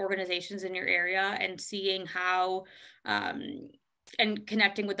for organizations in your area and seeing how and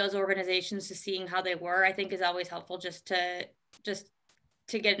connecting with those organizations to seeing how they were, I think is always helpful just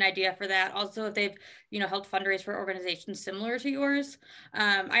to get an idea for that. Also, if they've, helped fundraise for organizations similar to yours.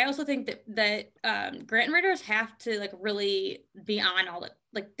 I also think that grant writers have to really be on all it.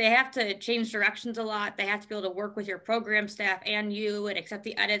 They have to change directions a lot. They have to be able to work with your program staff and you and accept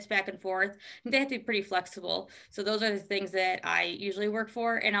the edits back and forth. They have to be pretty flexible. So those are the things that I usually work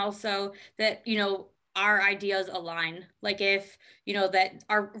for. And also that, our ideas align. If, that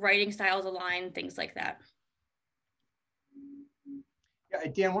our writing styles align, things like that.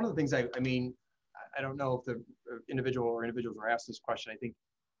 Yeah, Dan, one of the things I don't know if the individual or individuals were asked this question. I think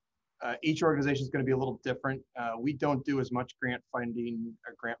each organization is going to be a little different. We don't do as much grant funding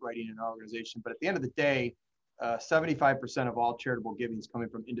or grant writing in our organization, but at the end of the day, 75% of all charitable giving is coming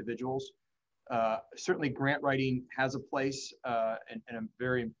from individuals. Certainly grant writing has a place and a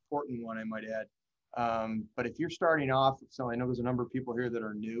very important one, I might add. But if you're starting off, so I know there's a number of people here that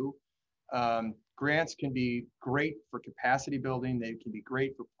are new, grants can be great for capacity building. They can be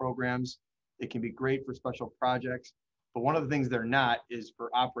great for programs. They can be great for special projects. But one of the things they're not is for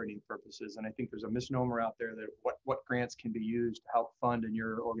operating purposes. And I think there's a misnomer out there that what grants can be used to help fund in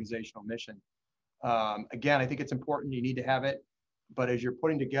your organizational mission. Again, I think it's important. You need to have it. But as you're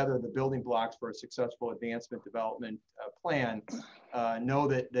putting together the building blocks for a successful advancement development plan, know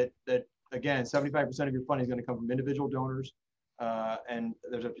that again, 75% of your funding is going to come from individual donors. And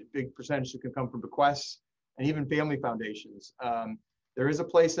there's a big percentage that can come from bequests and even family foundations. There is a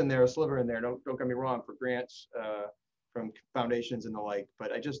place in there, a sliver in there, don't get me wrong, for grants from foundations and the like,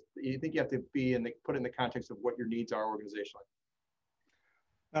 but you think you have to put it in the context of what your needs are organizationally.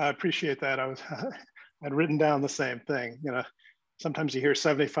 I appreciate that. I'd written down the same thing. Sometimes you hear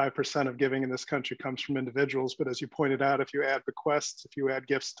 75% of giving in this country comes from individuals, but as you pointed out, if you add bequests, if you add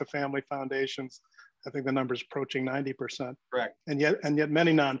gifts to family foundations, I think the number is approaching 90%. Correct. And yet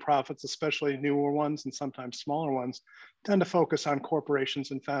many nonprofits, especially newer ones and sometimes smaller ones, tend to focus on corporations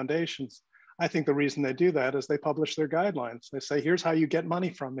and foundations. I think the reason they do that is they publish their guidelines. They say, here's how you get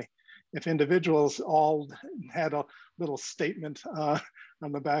money from me. If individuals all had a little statement on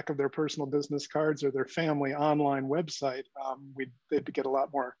the back of their personal business cards or their family online website, they'd get a lot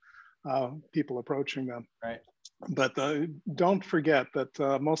more people approaching them. Right. But don't forget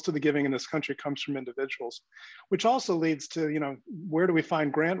that most of the giving in this country comes from individuals, which also leads to, where do we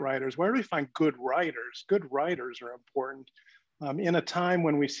find grant writers? Where do we find good writers? Good writers are important. In a time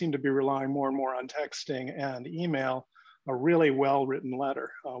when we seem to be relying more and more on texting and email, a really well-written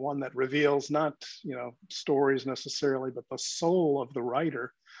letter, one that reveals not, stories necessarily, but the soul of the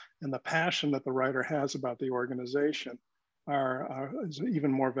writer and the passion that the writer has about the organization is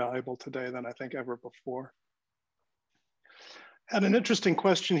even more valuable today than I think ever before. Had an interesting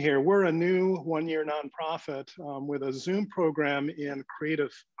question here. We're a new one-year nonprofit with a Zoom program in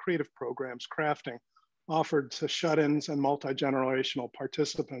creative programs, crafting, offered to shut-ins and multi-generational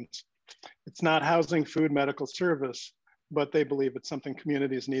participants. It's not housing, food, medical service, but they believe it's something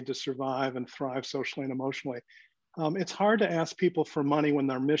communities need to survive and thrive socially and emotionally. It's hard to ask people for money when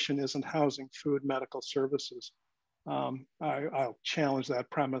their mission isn't housing, food, medical services. I'll challenge that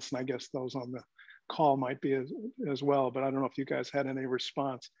premise, and I guess those on the call might be as well, but I don't know if you guys had any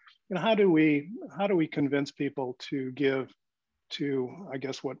response. How do we convince people to give to, I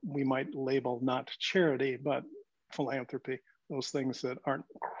guess, what we might label not charity, but philanthropy? those things that aren't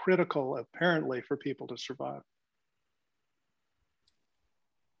critical, apparently, for people to survive?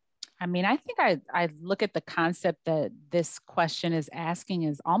 I mean, I think I look at the concept that this question is asking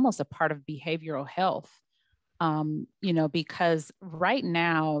as almost a part of behavioral health. Because right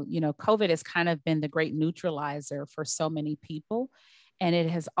now, COVID has kind of been the great neutralizer for so many people. And it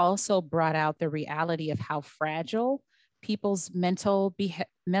has also brought out the reality of how fragile people's mental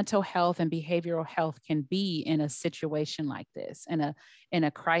health and behavioral health can be in a situation like this, in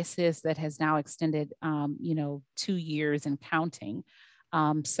a crisis that has now extended, 2 years and counting.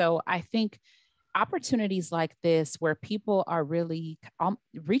 So I think opportunities like this, where people are really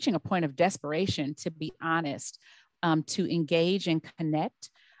reaching a point of desperation, to be honest, to engage and connect,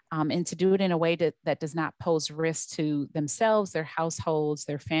 and to do it in a way that does not pose risk to themselves, their households,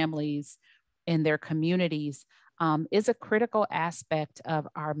 their families, and their communities, is a critical aspect of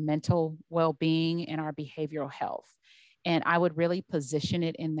our mental well-being and our behavioral health. And I would really position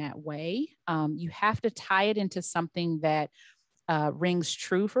it in that way. You have to tie it into something that rings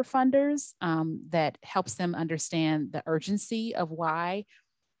true for funders, that helps them understand the urgency of why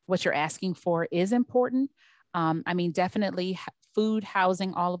what you're asking for is important. I mean, definitely food,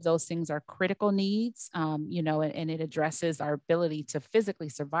 housing, all of those things are critical needs, and it addresses our ability to physically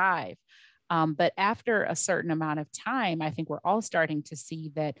survive. But after a certain amount of time, I think we're all starting to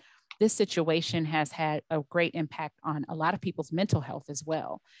see that this situation has had a great impact on a lot of people's mental health as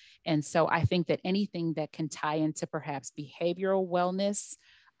well. And so I think that anything that can tie into perhaps behavioral wellness,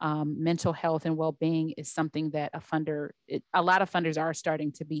 mental health and well-being is something that a lot of funders are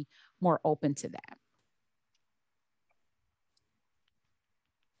starting to be more open to that.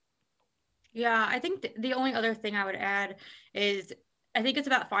 Yeah, I think the only other thing I would add is I think it's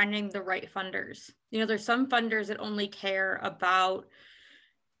about finding the right funders. There's some funders that only care about,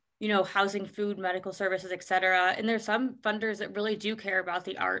 housing, food, medical services, et cetera. And there's some funders that really do care about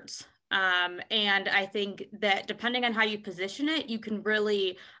the arts. And I think that depending on how you position it, you can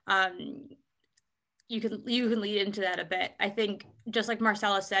really, you can lead into that a bit. I think just like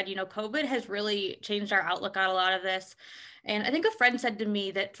Marcella said, COVID has really changed our outlook on a lot of this. And I think a friend said to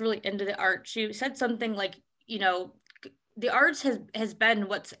me that's really into the arts. She said something like, the arts has been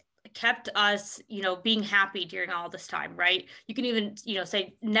what's kept us, being happy during all this time, right? You can even,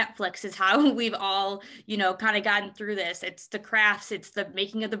 say Netflix is how we've all, kind of gotten through this. It's the crafts, it's the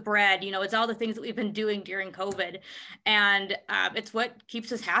making of the bread, it's all the things that we've been doing during COVID. And it's what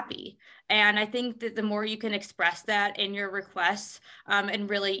keeps us happy. And I think that the more you can express that in your requests, and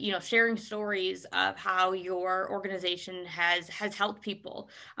really, sharing stories of how your organization has helped people,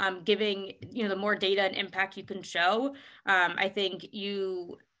 giving, the more data and impact you can show, I think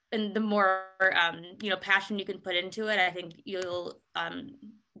and the more, passion you can put into it, I think you'll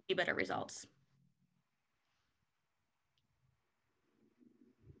see better results.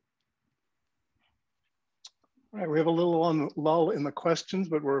 All right, we have a little lull in the questions,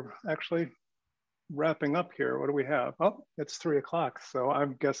 but we're actually wrapping up here. What do we have? Oh, it's 3 o'clock. So I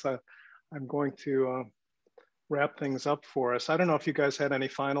guess I'm going to wrap things up for us. I don't know if you guys had any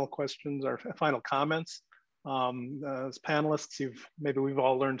final questions or final comments. As panelists, maybe we've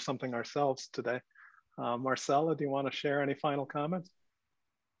all learned something ourselves today. Marcella, do you want to share any final comments?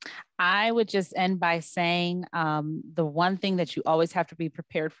 I would just end by saying the one thing that you always have to be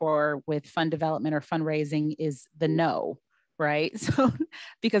prepared for with fund development or fundraising is the no, right? So,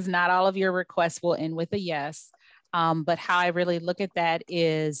 because not all of your requests will end with a yes. But how I really look at that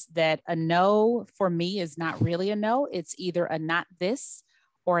is that a no for me is not really a no. It's either a not this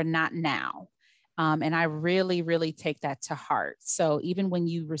or a not now. And I really, really take that to heart. So even when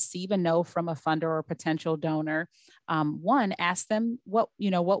you receive a no from a funder or a potential donor, one, ask them what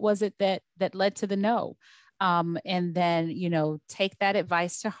was it that led to the no? And then, take that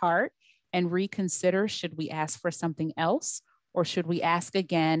advice to heart and reconsider, should we ask for something else or should we ask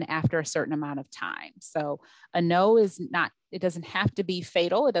again after a certain amount of time? So a no is not, it doesn't have to be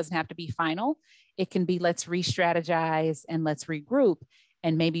fatal. It doesn't have to be final. It can be, let's re-strategize and let's regroup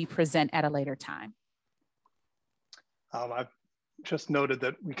and maybe present at a later time. I've just noted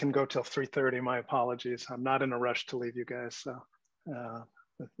that we can go till 3:30. My apologies. I'm not in a rush to leave you guys. So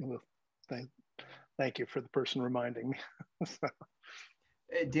thank you for the person reminding me. So.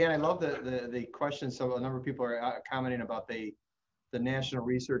 Dan, I love the question. So a number of people are commenting about the national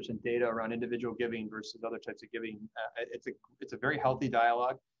research and data around individual giving versus other types of giving. It's a very healthy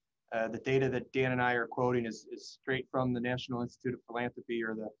dialogue. The data that Dan and I are quoting is straight from the National Institute of Philanthropy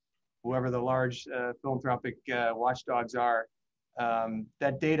or whoever the large philanthropic watchdogs are.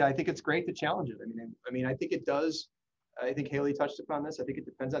 That data, I think it's great to challenge it. I mean, I think it does I think Haley touched upon this. I think it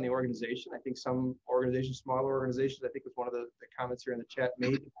depends on the organization. I think some organizations, smaller organizations, I think was one of the comments here in the chat,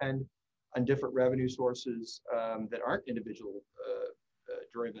 may depend on different revenue sources that aren't individual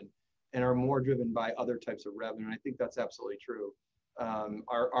driven and are more driven by other types of revenue. And I think that's absolutely true.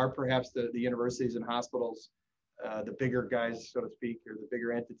 Are perhaps the universities and hospitals, the bigger guys, so to speak, or the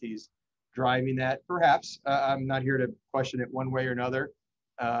bigger entities driving that? Perhaps. I'm not here to question it one way or another.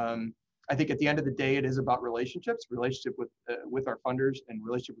 I think at the end of the day, it is about relationships, relationship with our funders and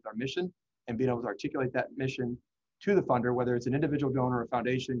relationship with our mission, and being able to articulate that mission to the funder, whether it's an individual donor, a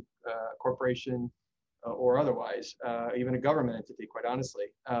foundation, corporation, or otherwise, even a government entity, quite honestly.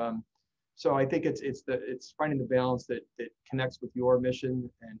 So I think it's finding the balance that connects with your mission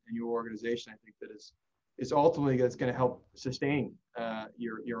and your organization. I think that is ultimately that's going to help sustain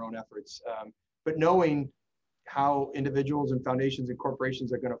your own efforts. But knowing how individuals and foundations and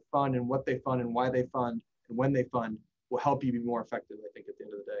corporations are going to fund and what they fund and why they fund and when they fund will help you be more effective, I think, at the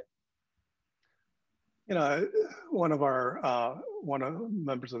end of the day. You know, one of the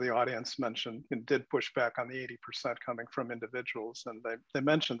members of the audience mentioned and did push back on the 80% coming from individuals. And they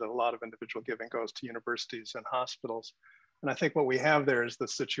mentioned that a lot of individual giving goes to universities and hospitals. And I think what we have there is the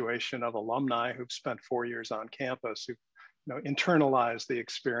situation of alumni who've spent 4 years on campus, who internalize the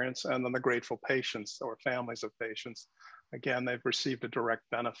experience, and then the grateful patients or families of patients. Again, they've received a direct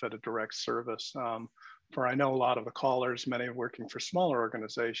benefit, a direct service. For I know a lot of the callers, many working for smaller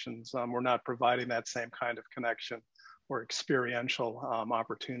organizations, we're not providing that same kind of connection or experiential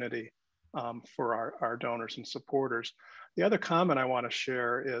opportunity for our donors and supporters. The other comment I want to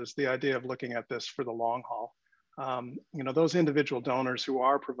share is the idea of looking at this for the long haul. Those individual donors who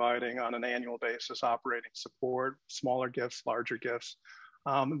are providing on an annual basis operating support, smaller gifts, larger gifts,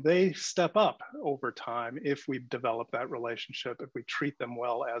 they step up over time if we develop that relationship, if we treat them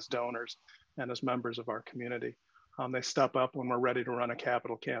well as donors and as members of our community. They step up when we're ready to run a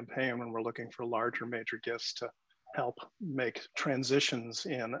capital campaign, when we're looking for larger major gifts to help make transitions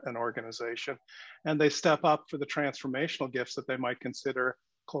in an organization. And they step up for the transformational gifts that they might consider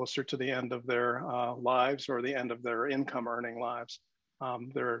closer to the end of their lives or the end of their income earning lives.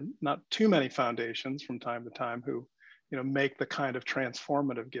 There are not too many foundations from time to time who make the kind of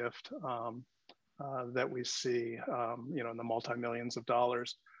transformative gift that we see in the multi-millions of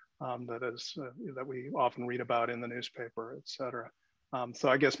dollars that we often read about in the newspaper, et cetera. So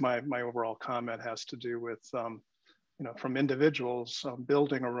I guess my overall comment has to do with from individuals,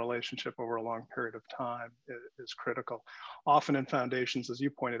 building a relationship over a long period of time is critical. Often in foundations, as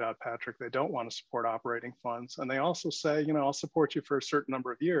you pointed out, Patrick, they don't want to support operating funds. And they also say, I'll support you for a certain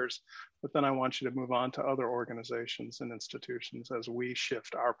number of years, but then I want you to move on to other organizations and institutions as we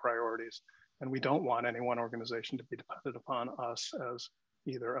shift our priorities. And we don't want any one organization to be dependent upon us as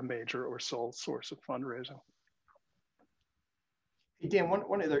either a major or sole source of fundraising. Hey, Dan,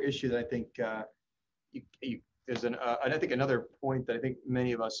 one other issue that I think and I think another point that I think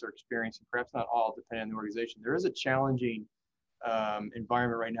many of us are experiencing, perhaps not all, depending on the organization, there is a challenging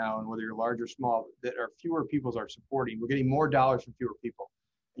environment right now, and whether you're large or small, that are fewer people are supporting. We're getting more dollars from fewer people.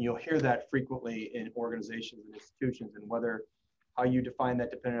 And you'll hear that frequently in organizations and institutions, and how you define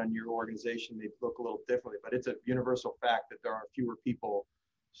that depending on your organization may look a little differently, but it's a universal fact that there are fewer people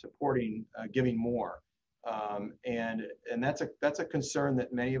supporting, giving more. And that's a concern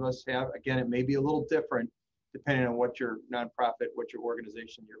that many of us have. Again, it may be a little different depending on what your nonprofit, what your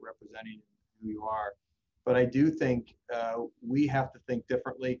organization you're representing, who you are. But I do think we have to think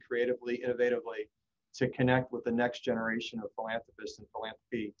differently, creatively, innovatively to connect with the next generation of philanthropists and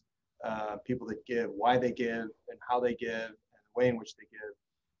philanthropy, people that give, why they give, and how they give, and the way in which they give.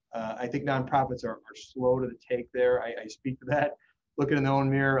 I think nonprofits are slow to the take there. I speak to that. Looking in the own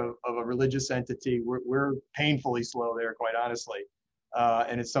mirror of a religious entity, we're painfully slow there, quite honestly.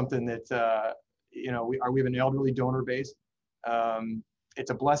 And it's something that, we have an elderly donor base. It's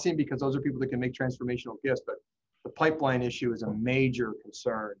a blessing because those are people that can make transformational gifts, but the pipeline issue is a major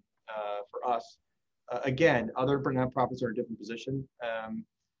concern for us. Again, other nonprofits are in a different position,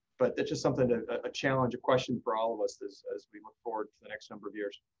 but that's just something, a challenge, a question for all of us as we look forward to the next number of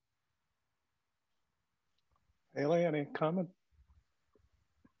years. Haley, any comment?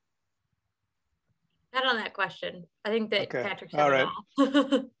 Not on that question. I think that okay. Patrick said all right.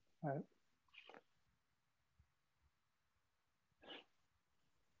 all right.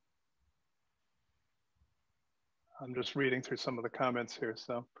 I'm just reading through some of the comments here.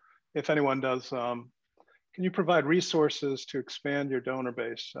 So if anyone does, can you provide resources to expand your donor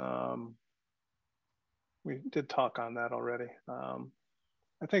base? We did talk on that already.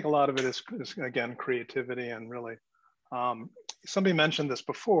 I think a lot of it is again, creativity and really, somebody mentioned this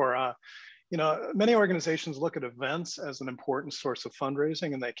before, you know, many organizations look at events as an important source of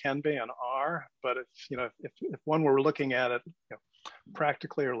fundraising, and they can be and are. But if one were looking at it,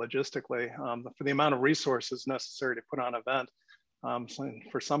 practically or logistically, for the amount of resources necessary to put on an event, so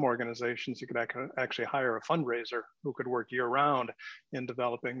for some organizations, you could actually hire a fundraiser who could work year-round in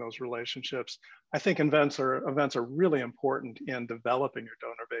developing those relationships. I think events are really important in developing your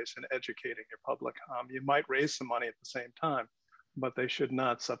donor base and educating your public. You might raise some money at the same time, but they should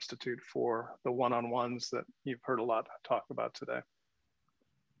not substitute for the one-on-ones that you've heard a lot talk about today.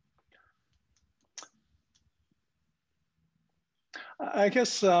 I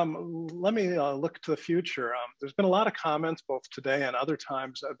guess let me look to the future. There's been a lot of comments both today and other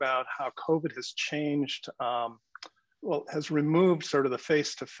times about how COVID has changed, well, has removed sort of the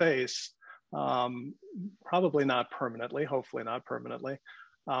face-to-face, probably not permanently, hopefully not permanently,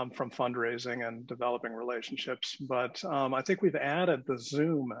 from fundraising and developing relationships. But I think we've added the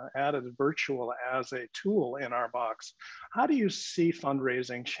Zoom, added virtual as a tool in our box. How do you see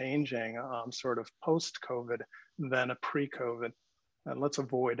fundraising changing sort of post-COVID than a pre-COVID? And let's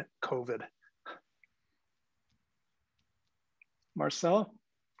avoid COVID. Marcella?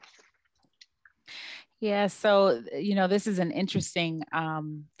 Yeah, so, this is an interesting,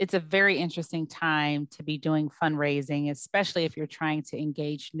 it's a very interesting time to be doing fundraising, especially if you're trying to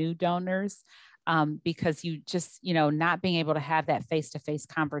engage new donors, because you just, not being able to have that face-to-face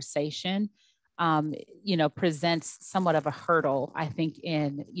conversation, presents somewhat of a hurdle, I think,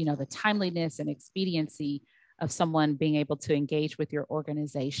 in, the timeliness and expediency of someone being able to engage with your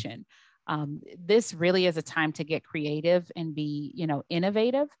organization. This really is a time to get creative and be,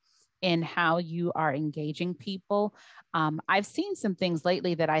 innovative in how you are engaging people. I've seen some things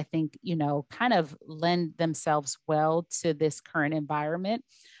lately that I think, kind of lend themselves well to this current environment.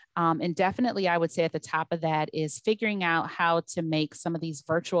 And definitely, I would say at the top of that is figuring out how to make some of these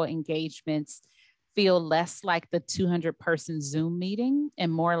virtual engagements feel less like the 200-person Zoom meeting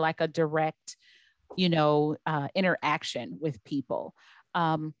and more like a direct, interaction with people.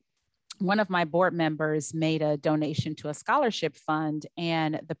 One of my board members made a donation to a scholarship fund,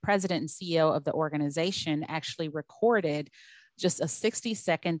 and the president and CEO of the organization actually recorded just a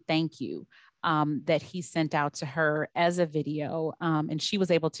 60-second thank you that he sent out to her as a video. And she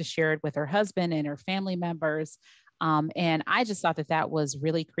was able to share it with her husband and her family members. And I just thought that that was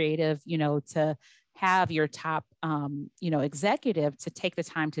really creative, to have your top, executive to take the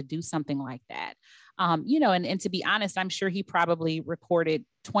time to do something like that. And to be honest, I'm sure he probably recorded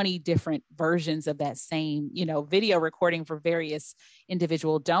 20 different versions of that same, video recording for various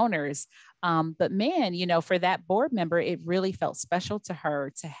individual donors. But man, for that board member, it really felt special to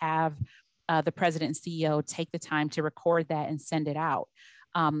her to have the president and CEO take the time to record that and send it out.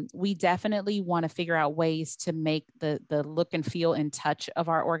 We definitely want to figure out ways to make the look and feel and touch of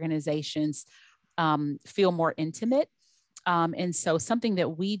our organizations feel more intimate. And so something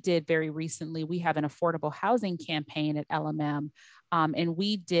that we did very recently, we have an affordable housing campaign at LMM, and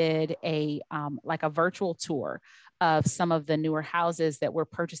we did a virtual tour of some of the newer houses that we're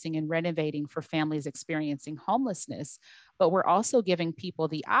purchasing and renovating for families experiencing homelessness. But we're also giving people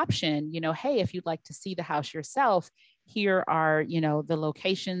the option, hey, if you'd like to see the house yourself, here are, the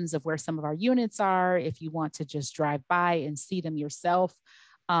locations of where some of our units are, if you want to just drive by and see them yourself.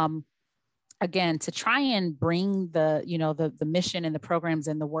 Again, to try and bring the mission and the programs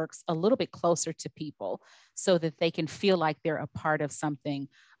and the works a little bit closer to people so that they can feel like they're a part of something.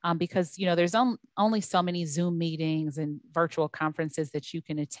 Because, there's only so many Zoom meetings and virtual conferences that you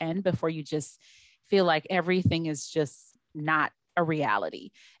can attend before you just feel like everything is just not a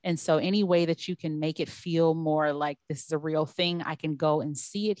reality. And so any way that you can make it feel more like this is a real thing, I can go and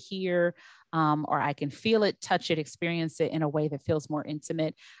see it here, or I can feel it, touch it, experience it in a way that feels more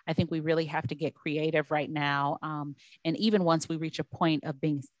intimate. I think we really have to get creative right now. And even once we reach a point of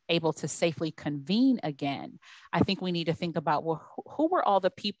being able to safely convene again, I think we need to think about, well, who were all the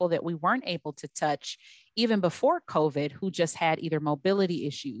people that we weren't able to touch even before COVID, who just had either mobility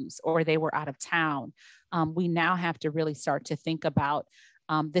issues or they were out of town. We now have to really start to think about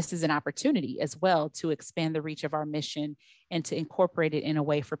this is an opportunity as well to expand the reach of our mission and to incorporate it in a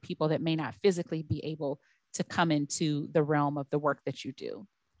way for people that may not physically be able to come into the realm of the work that you do.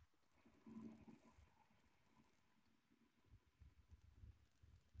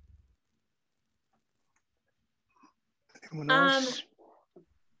 Anyone else?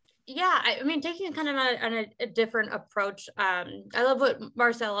 Yeah, I mean, taking kind of on a different approach. I love what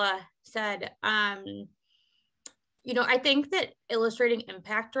Marcella said. I think that illustrating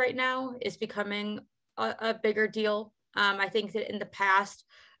impact right now is becoming a bigger deal. I think that in the past,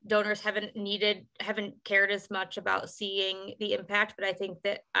 donors haven't cared as much about seeing the impact, but I think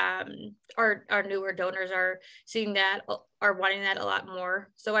that our newer donors are seeing that, are wanting that a lot more.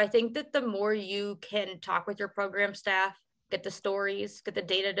 So I think that the more you can talk with your program staff, get the stories, get the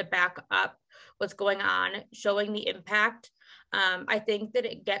data to back up what's going on, showing the impact, I think that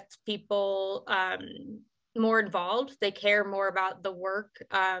it gets people more involved. They care more about the work,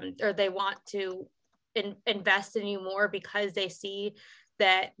 or they want to invest in you more because they see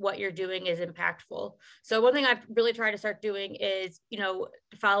that what you're doing is impactful. So one thing I've really tried to start doing is,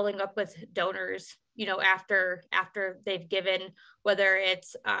 following up with donors, after they've given, whether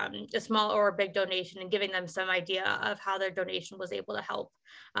it's a small or a big donation, and giving them some idea of how their donation was able to help.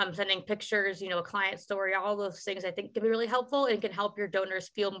 Sending pictures, a client story, all those things I think can be really helpful and can help your donors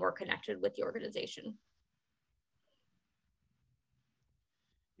feel more connected with the organization.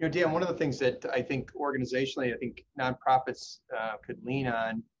 Dan, one of the things that I think organizationally, nonprofits could lean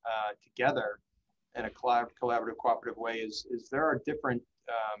on together in a collaborative, cooperative way is there are different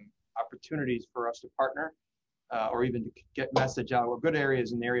opportunities for us to partner or even to get message out. A good area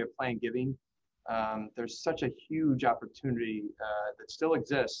is in the area of plan giving. There's such a huge opportunity that still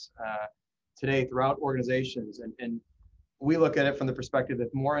exists today throughout organizations. And we look at it from the perspective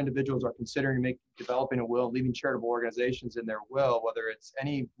that more individuals are considering developing a will, leaving charitable organizations in their will, whether it's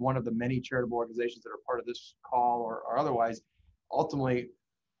any one of the many charitable organizations that are part of this call or otherwise, ultimately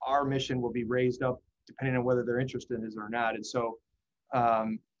our mission will be raised up depending on whether they're interested in it or not. And so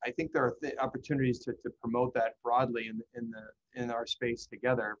I think there are opportunities to promote that broadly in our space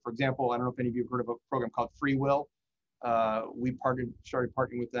together. For example, I don't know if any of you have heard of a program called Free Will. We started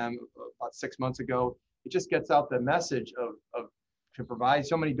partnering with them about 6 months ago. It just gets out the message to provide.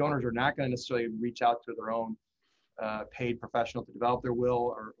 So many donors are not going to necessarily reach out to their own paid professional to develop their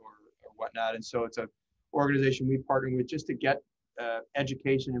will or whatnot. And so it's an organization we partner with just to get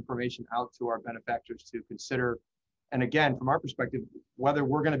education information out to our benefactors to consider. And again, from our perspective, whether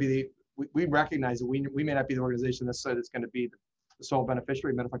we're going to be we recognize that we may not be the organization necessarily that's going to be the sole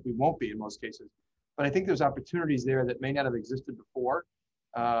beneficiary. Matter of fact, we won't be in most cases. But I think there's opportunities there that may not have existed before.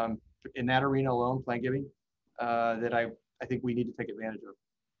 In that arena alone, plan giving, that I think we need to take advantage of.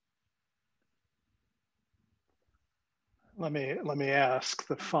 Let me ask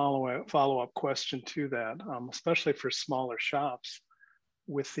the follow-up question to that, especially for smaller shops,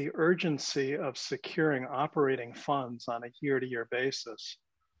 with the urgency of securing operating funds on a year-to-year basis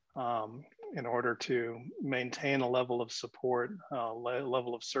in order to maintain a level of support,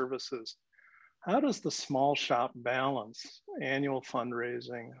 level of services. How does the small shop balance annual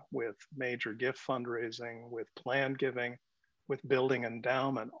fundraising with major gift fundraising, with plan giving, with building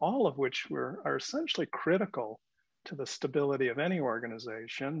endowment, all of which are essentially critical to the stability of any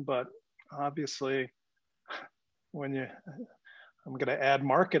organization? But obviously, I'm going to add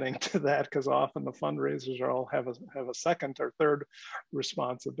marketing to that because often the fundraisers all have a second or third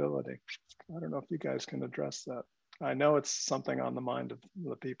responsibility. I don't know if you guys can address that. I know it's something on the mind of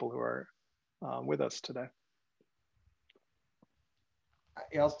the people who are with us today.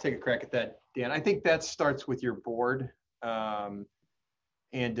 Yeah, I'll take a crack at that, Dan. I think that starts with your board and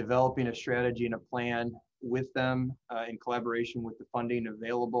developing a strategy and a plan with them in collaboration with the funding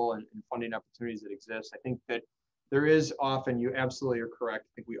available and funding opportunities that exist. I think that there is often, you absolutely are correct.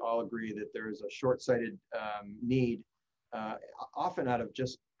 I think we all agree that there is a short-sighted need, often out of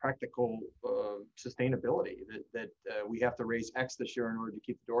just practical sustainability, that we have to raise X this year in order to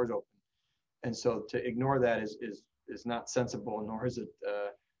keep the doors open. And so to ignore that is not sensible, nor is it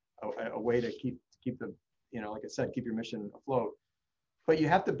a way to keep the, like I said, keep your mission afloat. But you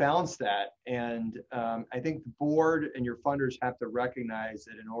have to balance that. And I think the board and your funders have to recognize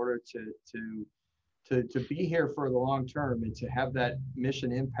that in order to be here for the long term and to have that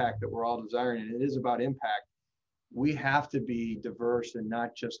mission impact that we're all desiring, and it is about impact, we have to be diverse and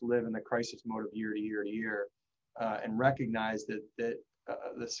not just live in the crisis mode of year to year to year, and recognize that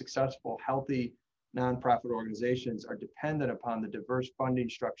the successful, healthy nonprofit organizations are dependent upon the diverse funding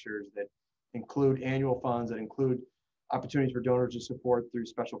structures that include annual funds, that include opportunities for donors to support through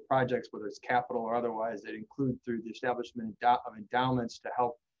special projects, whether it's capital or otherwise, that include through the establishment of endowments to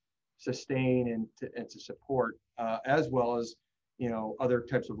help sustain and to support, as well as other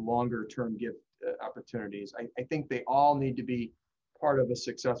types of longer term gift opportunities. I think they all need to be part of a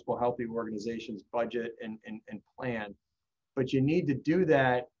successful, healthy organization's budget and plan. But you need to do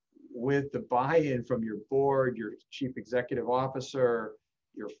that with the buy-in from your board, your chief executive officer,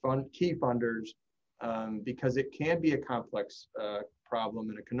 your key funders, because it can be a complex problem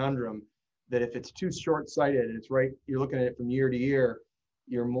and a conundrum that if it's too short-sighted and it's right, you're looking at it from year to year,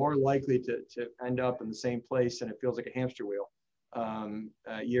 you're more likely to end up in the same place and it feels like a hamster wheel.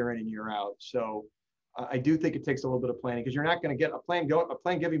 year in and year out. So I do think it takes a little bit of planning, because you're not going to get a plan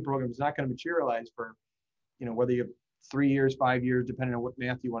giving program is not going to materialize for, whether you have 3 years, 5 years, depending on what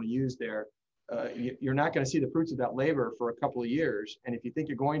math you want to use there. You're not going to see the fruits of that labor for a couple of years. And if you think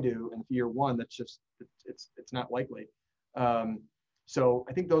you're going to, and for year one, that's just, it's not likely. So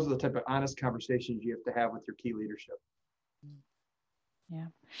I think those are the type of honest conversations you have to have with your key leadership. Yeah.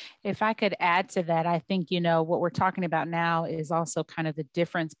 If I could add to that, I think, what we're talking about now is also kind of the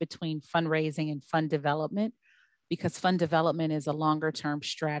difference between fundraising and fund development, because fund development is a longer term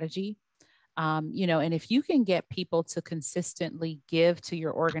strategy. And if you can get people to consistently give to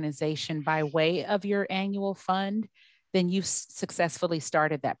your organization by way of your annual fund, then you've successfully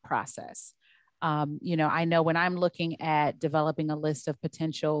started that process. I know when I'm looking at developing a list of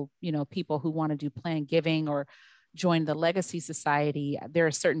potential, people who want to do planned giving or join the Legacy Society, there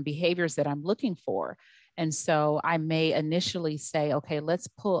are certain behaviors that I'm looking for. And so I may initially say, okay, let's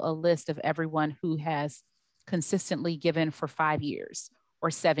pull a list of everyone who has consistently given for 5 years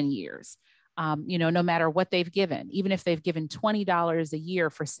or 7 years. No matter what they've given, even if they've given $20 a year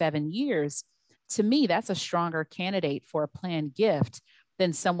for 7 years, to me, that's a stronger candidate for a planned gift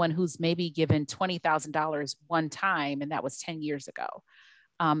than someone who's maybe given $20,000 one time, and that was 10 years ago.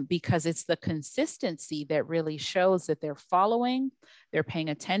 Because it's the consistency that really shows that they're following, they're paying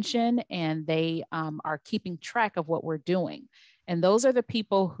attention, and they are keeping track of what we're doing. And those are the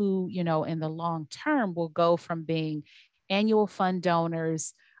people who, in the long term will go from being annual fund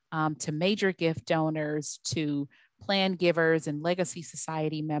donors to major gift donors to planned givers and Legacy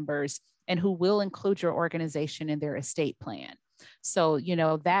Society members, and who will include your organization in their estate plan. So,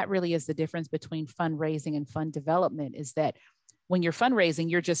 that really is the difference between fundraising and fund development, is that when you're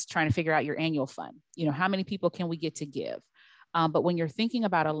fundraising, you're just trying to figure out your annual fund. How many people can we get to give? But when you're thinking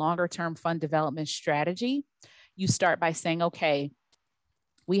about a longer term fund development strategy, you start by saying, okay,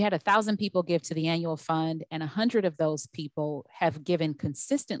 we had 1,000 people give to the annual fund, and 100 of those people have given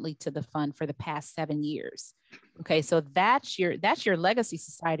consistently to the fund for the past 7 years. Okay, so that's your Legacy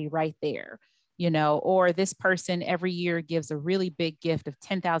Society right there. Or this person every year gives a really big gift of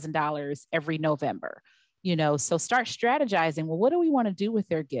 $10,000 every November. So start strategizing. Well, what do we want to do with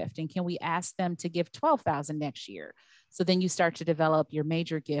their gift? And can we ask them to give 12,000 next year? So then you start to develop your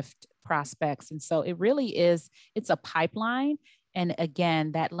major gift prospects. And so it really is, it's a pipeline. And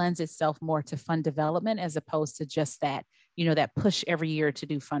again, that lends itself more to fund development as opposed to just that, that push every year to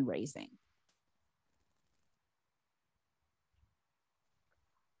do fundraising.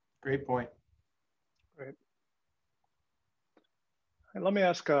 Great point. Great. And let me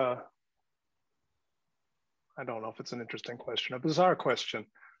ask I don't know if it's an interesting question, a bizarre question.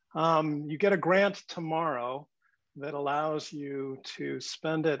 You get a grant tomorrow that allows you to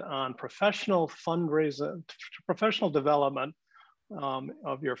spend it on professional development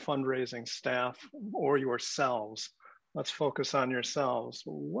of your fundraising staff or yourselves. Let's focus on yourselves.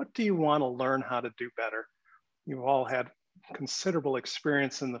 What do you want to learn how to do better? You've all had considerable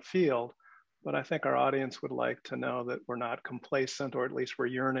experience in the field, but I think our audience would like to know that we're not complacent, or at least we're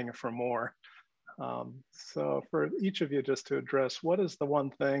yearning for more. So for each of you, just to address, what is the one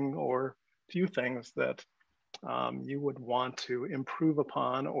thing or few things that you would want to improve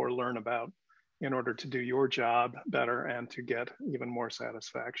upon or learn about in order to do your job better and to get even more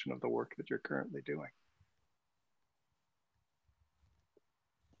satisfaction of the work that you're currently doing?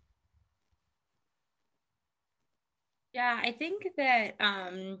 Yeah, I think that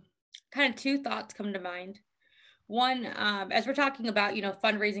kind of two thoughts come to mind. One, as we're talking about,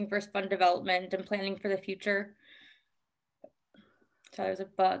 fundraising versus fund development and planning for the future. So there's a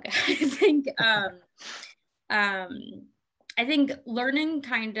bug. I think learning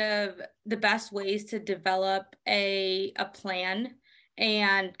kind of the best ways to develop a plan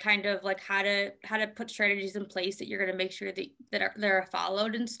and kind of like how to put strategies in place that you're going to make sure that are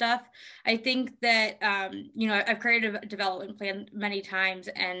followed and stuff. I think that I've created a development plan many times,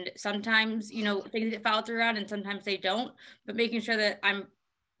 and sometimes things get followed through on and sometimes they don't, but making sure that I'm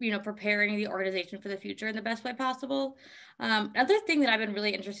preparing the organization for the future in the best way possible. Another thing that I've been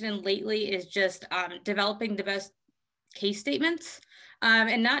really interested in lately is just developing the best case statements,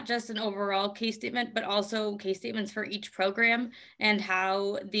 and not just an overall case statement, but also case statements for each program and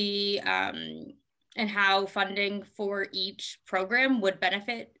how funding for each program would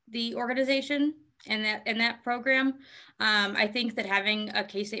benefit the organization and that program. I think that having a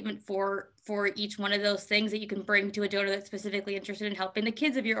case statement for each one of those things that you can bring to a donor that's specifically interested in helping the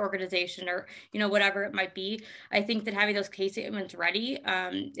kids of your organization, or whatever it might be, I think that having those case statements ready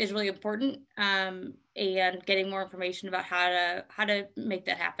is really important, and getting more information about how to make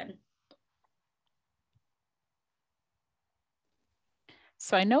that happen.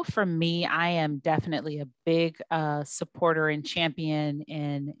 So I know for me, I am definitely a big supporter and champion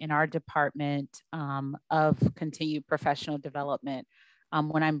in our department of continued professional development.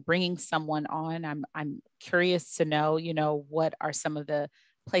 When I'm bringing someone on, I'm curious to know, what are some of the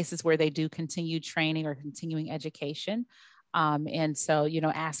places where they do continued training or continuing education. And so,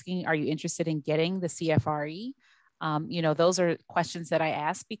 asking, are you interested in getting the CFRE? Those are questions that I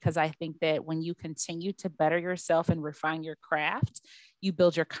ask because I think that when you continue to better yourself and refine your craft, you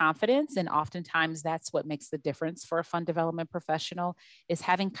build your confidence. And oftentimes that's what makes the difference for a fund development professional is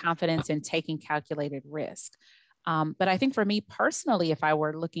having confidence in taking calculated risk. But I think for me personally, if I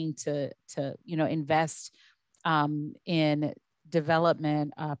were looking to invest in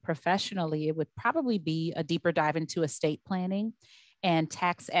development professionally, it would probably be a deeper dive into estate planning and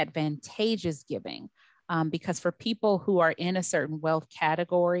tax advantageous giving. Because for people who are in a certain wealth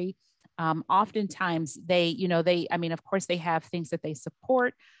category, oftentimes of course they have things that they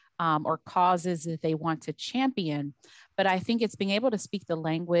support or causes that they want to champion. But I think it's being able to speak the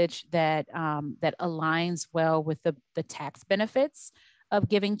language that aligns well with the tax benefits of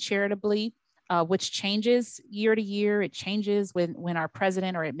giving charitably, which changes year to year. It changes when our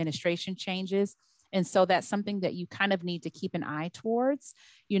president or administration changes. And so that's something that you kind of need to keep an eye towards.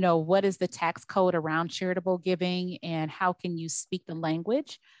 What is the tax code around charitable giving and how can you speak the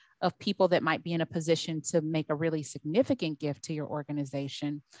language of people that might be in a position to make a really significant gift to your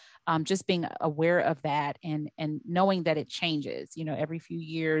organization? Just being aware of that and knowing that it changes, every few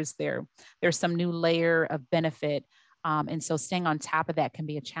years there's some new layer of benefit. And so staying on top of that can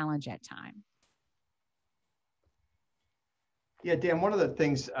be a challenge at times. Yeah, Dan, one of the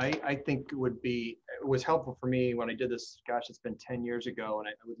things I think was helpful for me when I did this, gosh, it's been 10 years ago, and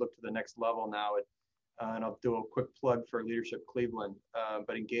I would look to the next level now. And I'll do a quick plug for Leadership Cleveland.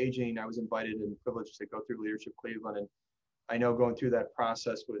 But I was invited and privileged to go through Leadership Cleveland. And I know going through that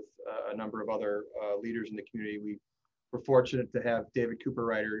process with a number of other leaders in the community, we were fortunate to have David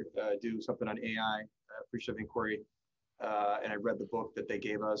Cooperrider do something on AI, appreciative inquiry. And I read the book that they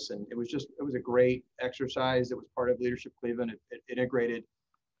gave us, and it was a great exercise. It was part of Leadership Cleveland. It integrated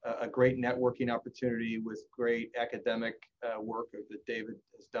a great networking opportunity with great academic work that David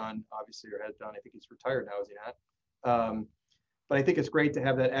has done, obviously, or has done. I think he's retired now, is he not? But I think it's great to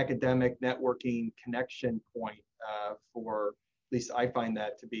have that academic networking connection point for, at least I find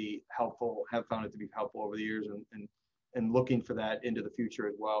that to be helpful, have found it to be helpful over the years, and looking for that into the future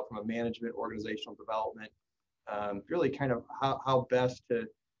as well from a management, organizational development. Really kind of how best to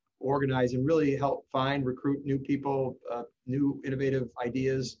organize and really help recruit new people, new innovative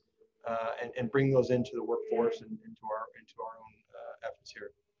ideas, and bring those into the workforce and into our own efforts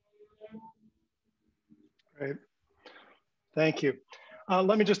here. Great, thank you.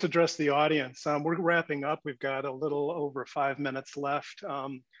 Let me just address the audience. We're wrapping up. We've got a little over 5 minutes left.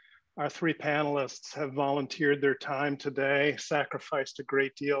 Our 3 panelists have volunteered their time today, sacrificed a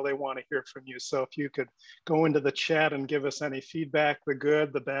great deal. They want to hear from you. So if you could go into the chat and give us any feedback, the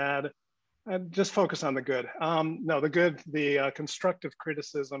good, the bad, and just focus on the good. No, the good, the constructive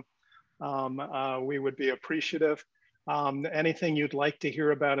criticism, we would be appreciative. Anything you'd like to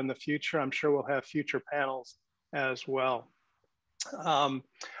hear about in the future, I'm sure we'll have future panels as well.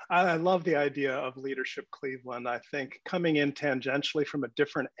 I love the idea of Leadership Cleveland. I think coming in tangentially from a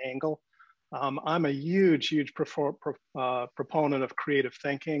different angle, I'm a huge proponent of creative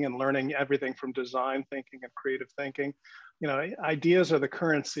thinking and learning everything from design thinking and creative thinking. Ideas are the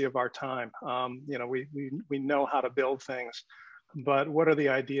currency of our time. We know how to build things, but what are the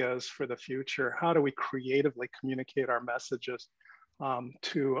ideas for the future? How do we creatively communicate our messages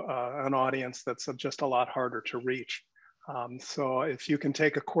to an audience that's just a lot harder to reach? So if you can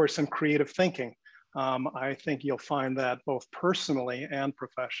take a course in creative thinking, I think you'll find that both personally and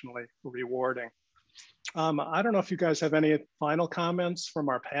professionally rewarding. I don't know if you guys have any final comments from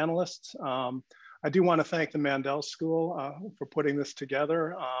our panelists. I do want to thank the Mandel School for putting this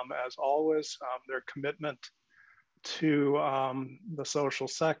together. As always, their commitment to the social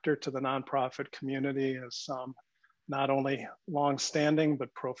sector, to the nonprofit community is not only long-standing,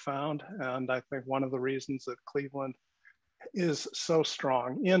 but profound. And I think one of the reasons that Cleveland is so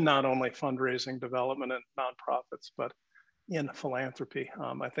strong in not only fundraising, development, and nonprofits, but in philanthropy.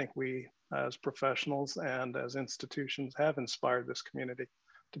 I think we as professionals and as institutions have inspired this community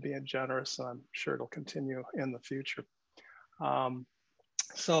to be generous, and I'm sure it'll continue in the future.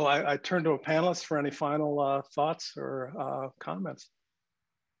 So I turn to a panelist for any final thoughts or comments.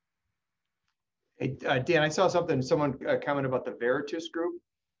 Hey, Dan, I saw someone comment about the Veritas group.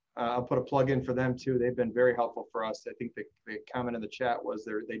 I'll put a plug in for them too. They've been very helpful for us. I think the comment in the chat was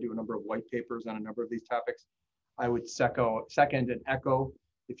they do a number of white papers on a number of these topics. I would second and echo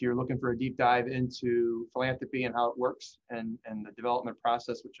if you're looking for a deep dive into philanthropy and how it works and the development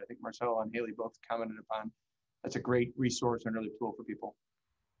process, which I think Marcella and Haley both commented upon. That's a great resource and another tool for people.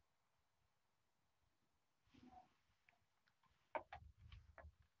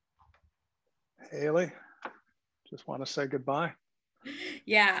 Haley, just want to say goodbye.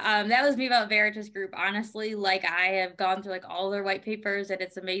 Yeah, that was me about Veritas Group. Honestly, like I have gone through like all their white papers and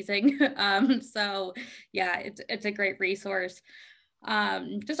it's amazing. So yeah, it's a great resource.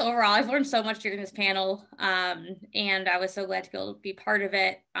 Just overall, I've learned so much during this panel, and I was so glad to be able to be part of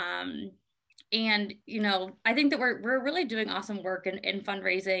it. And you know, I think that we're really doing awesome work in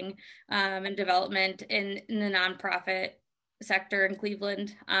fundraising and development in the nonprofit sector in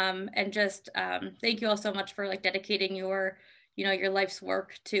Cleveland. And just thank you all so much for like dedicating your life's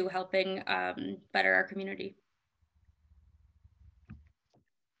work to helping better our community.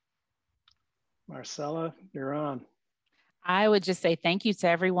 Marcella, you're on. I would just say thank you to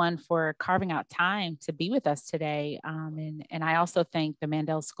everyone for carving out time to be with us today. And I also thank the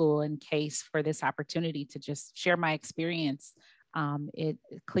Mandel School and CASE for this opportunity to just share my experience.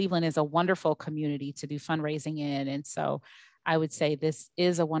 Cleveland is a wonderful community to do fundraising in. And so I would say this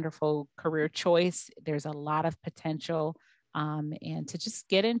is a wonderful career choice. There's a lot of potential. And to just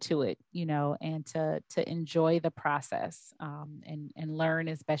get into it, you know, and to enjoy the process and learn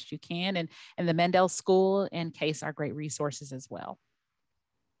as best you can. And the Mandel School and CASE are great resources as well.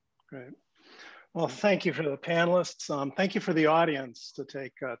 Great. Well, thank you for the panelists. Thank you for the audience to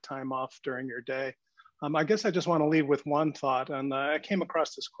take time off during your day. I guess I just want to leave with one thought, and I came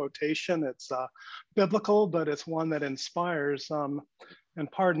across this quotation. It's biblical, but it's one that inspires,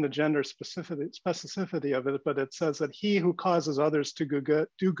 and pardon the gender specificity of it, but it says that he who causes others to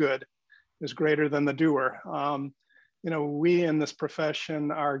do good is greater than the doer. You know, we in this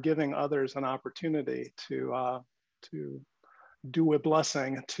profession are giving others an opportunity to do a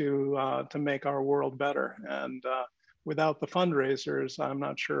blessing to make our world better. And without the fundraisers, I'm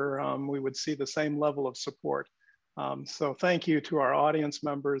not sure we would see the same level of support. So thank you to our audience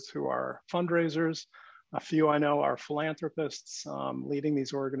members who are fundraisers. A few I know are philanthropists leading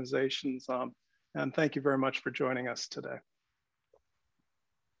these organizations. And thank you very much for joining us today.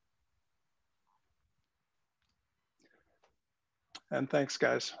 And thanks,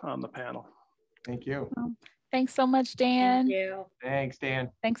 guys, on the panel. Thank you. Thanks so much, Dan. Thank you. Thanks,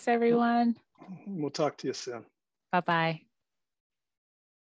 Dan. Thanks, everyone. We'll talk to you soon. Bye-bye.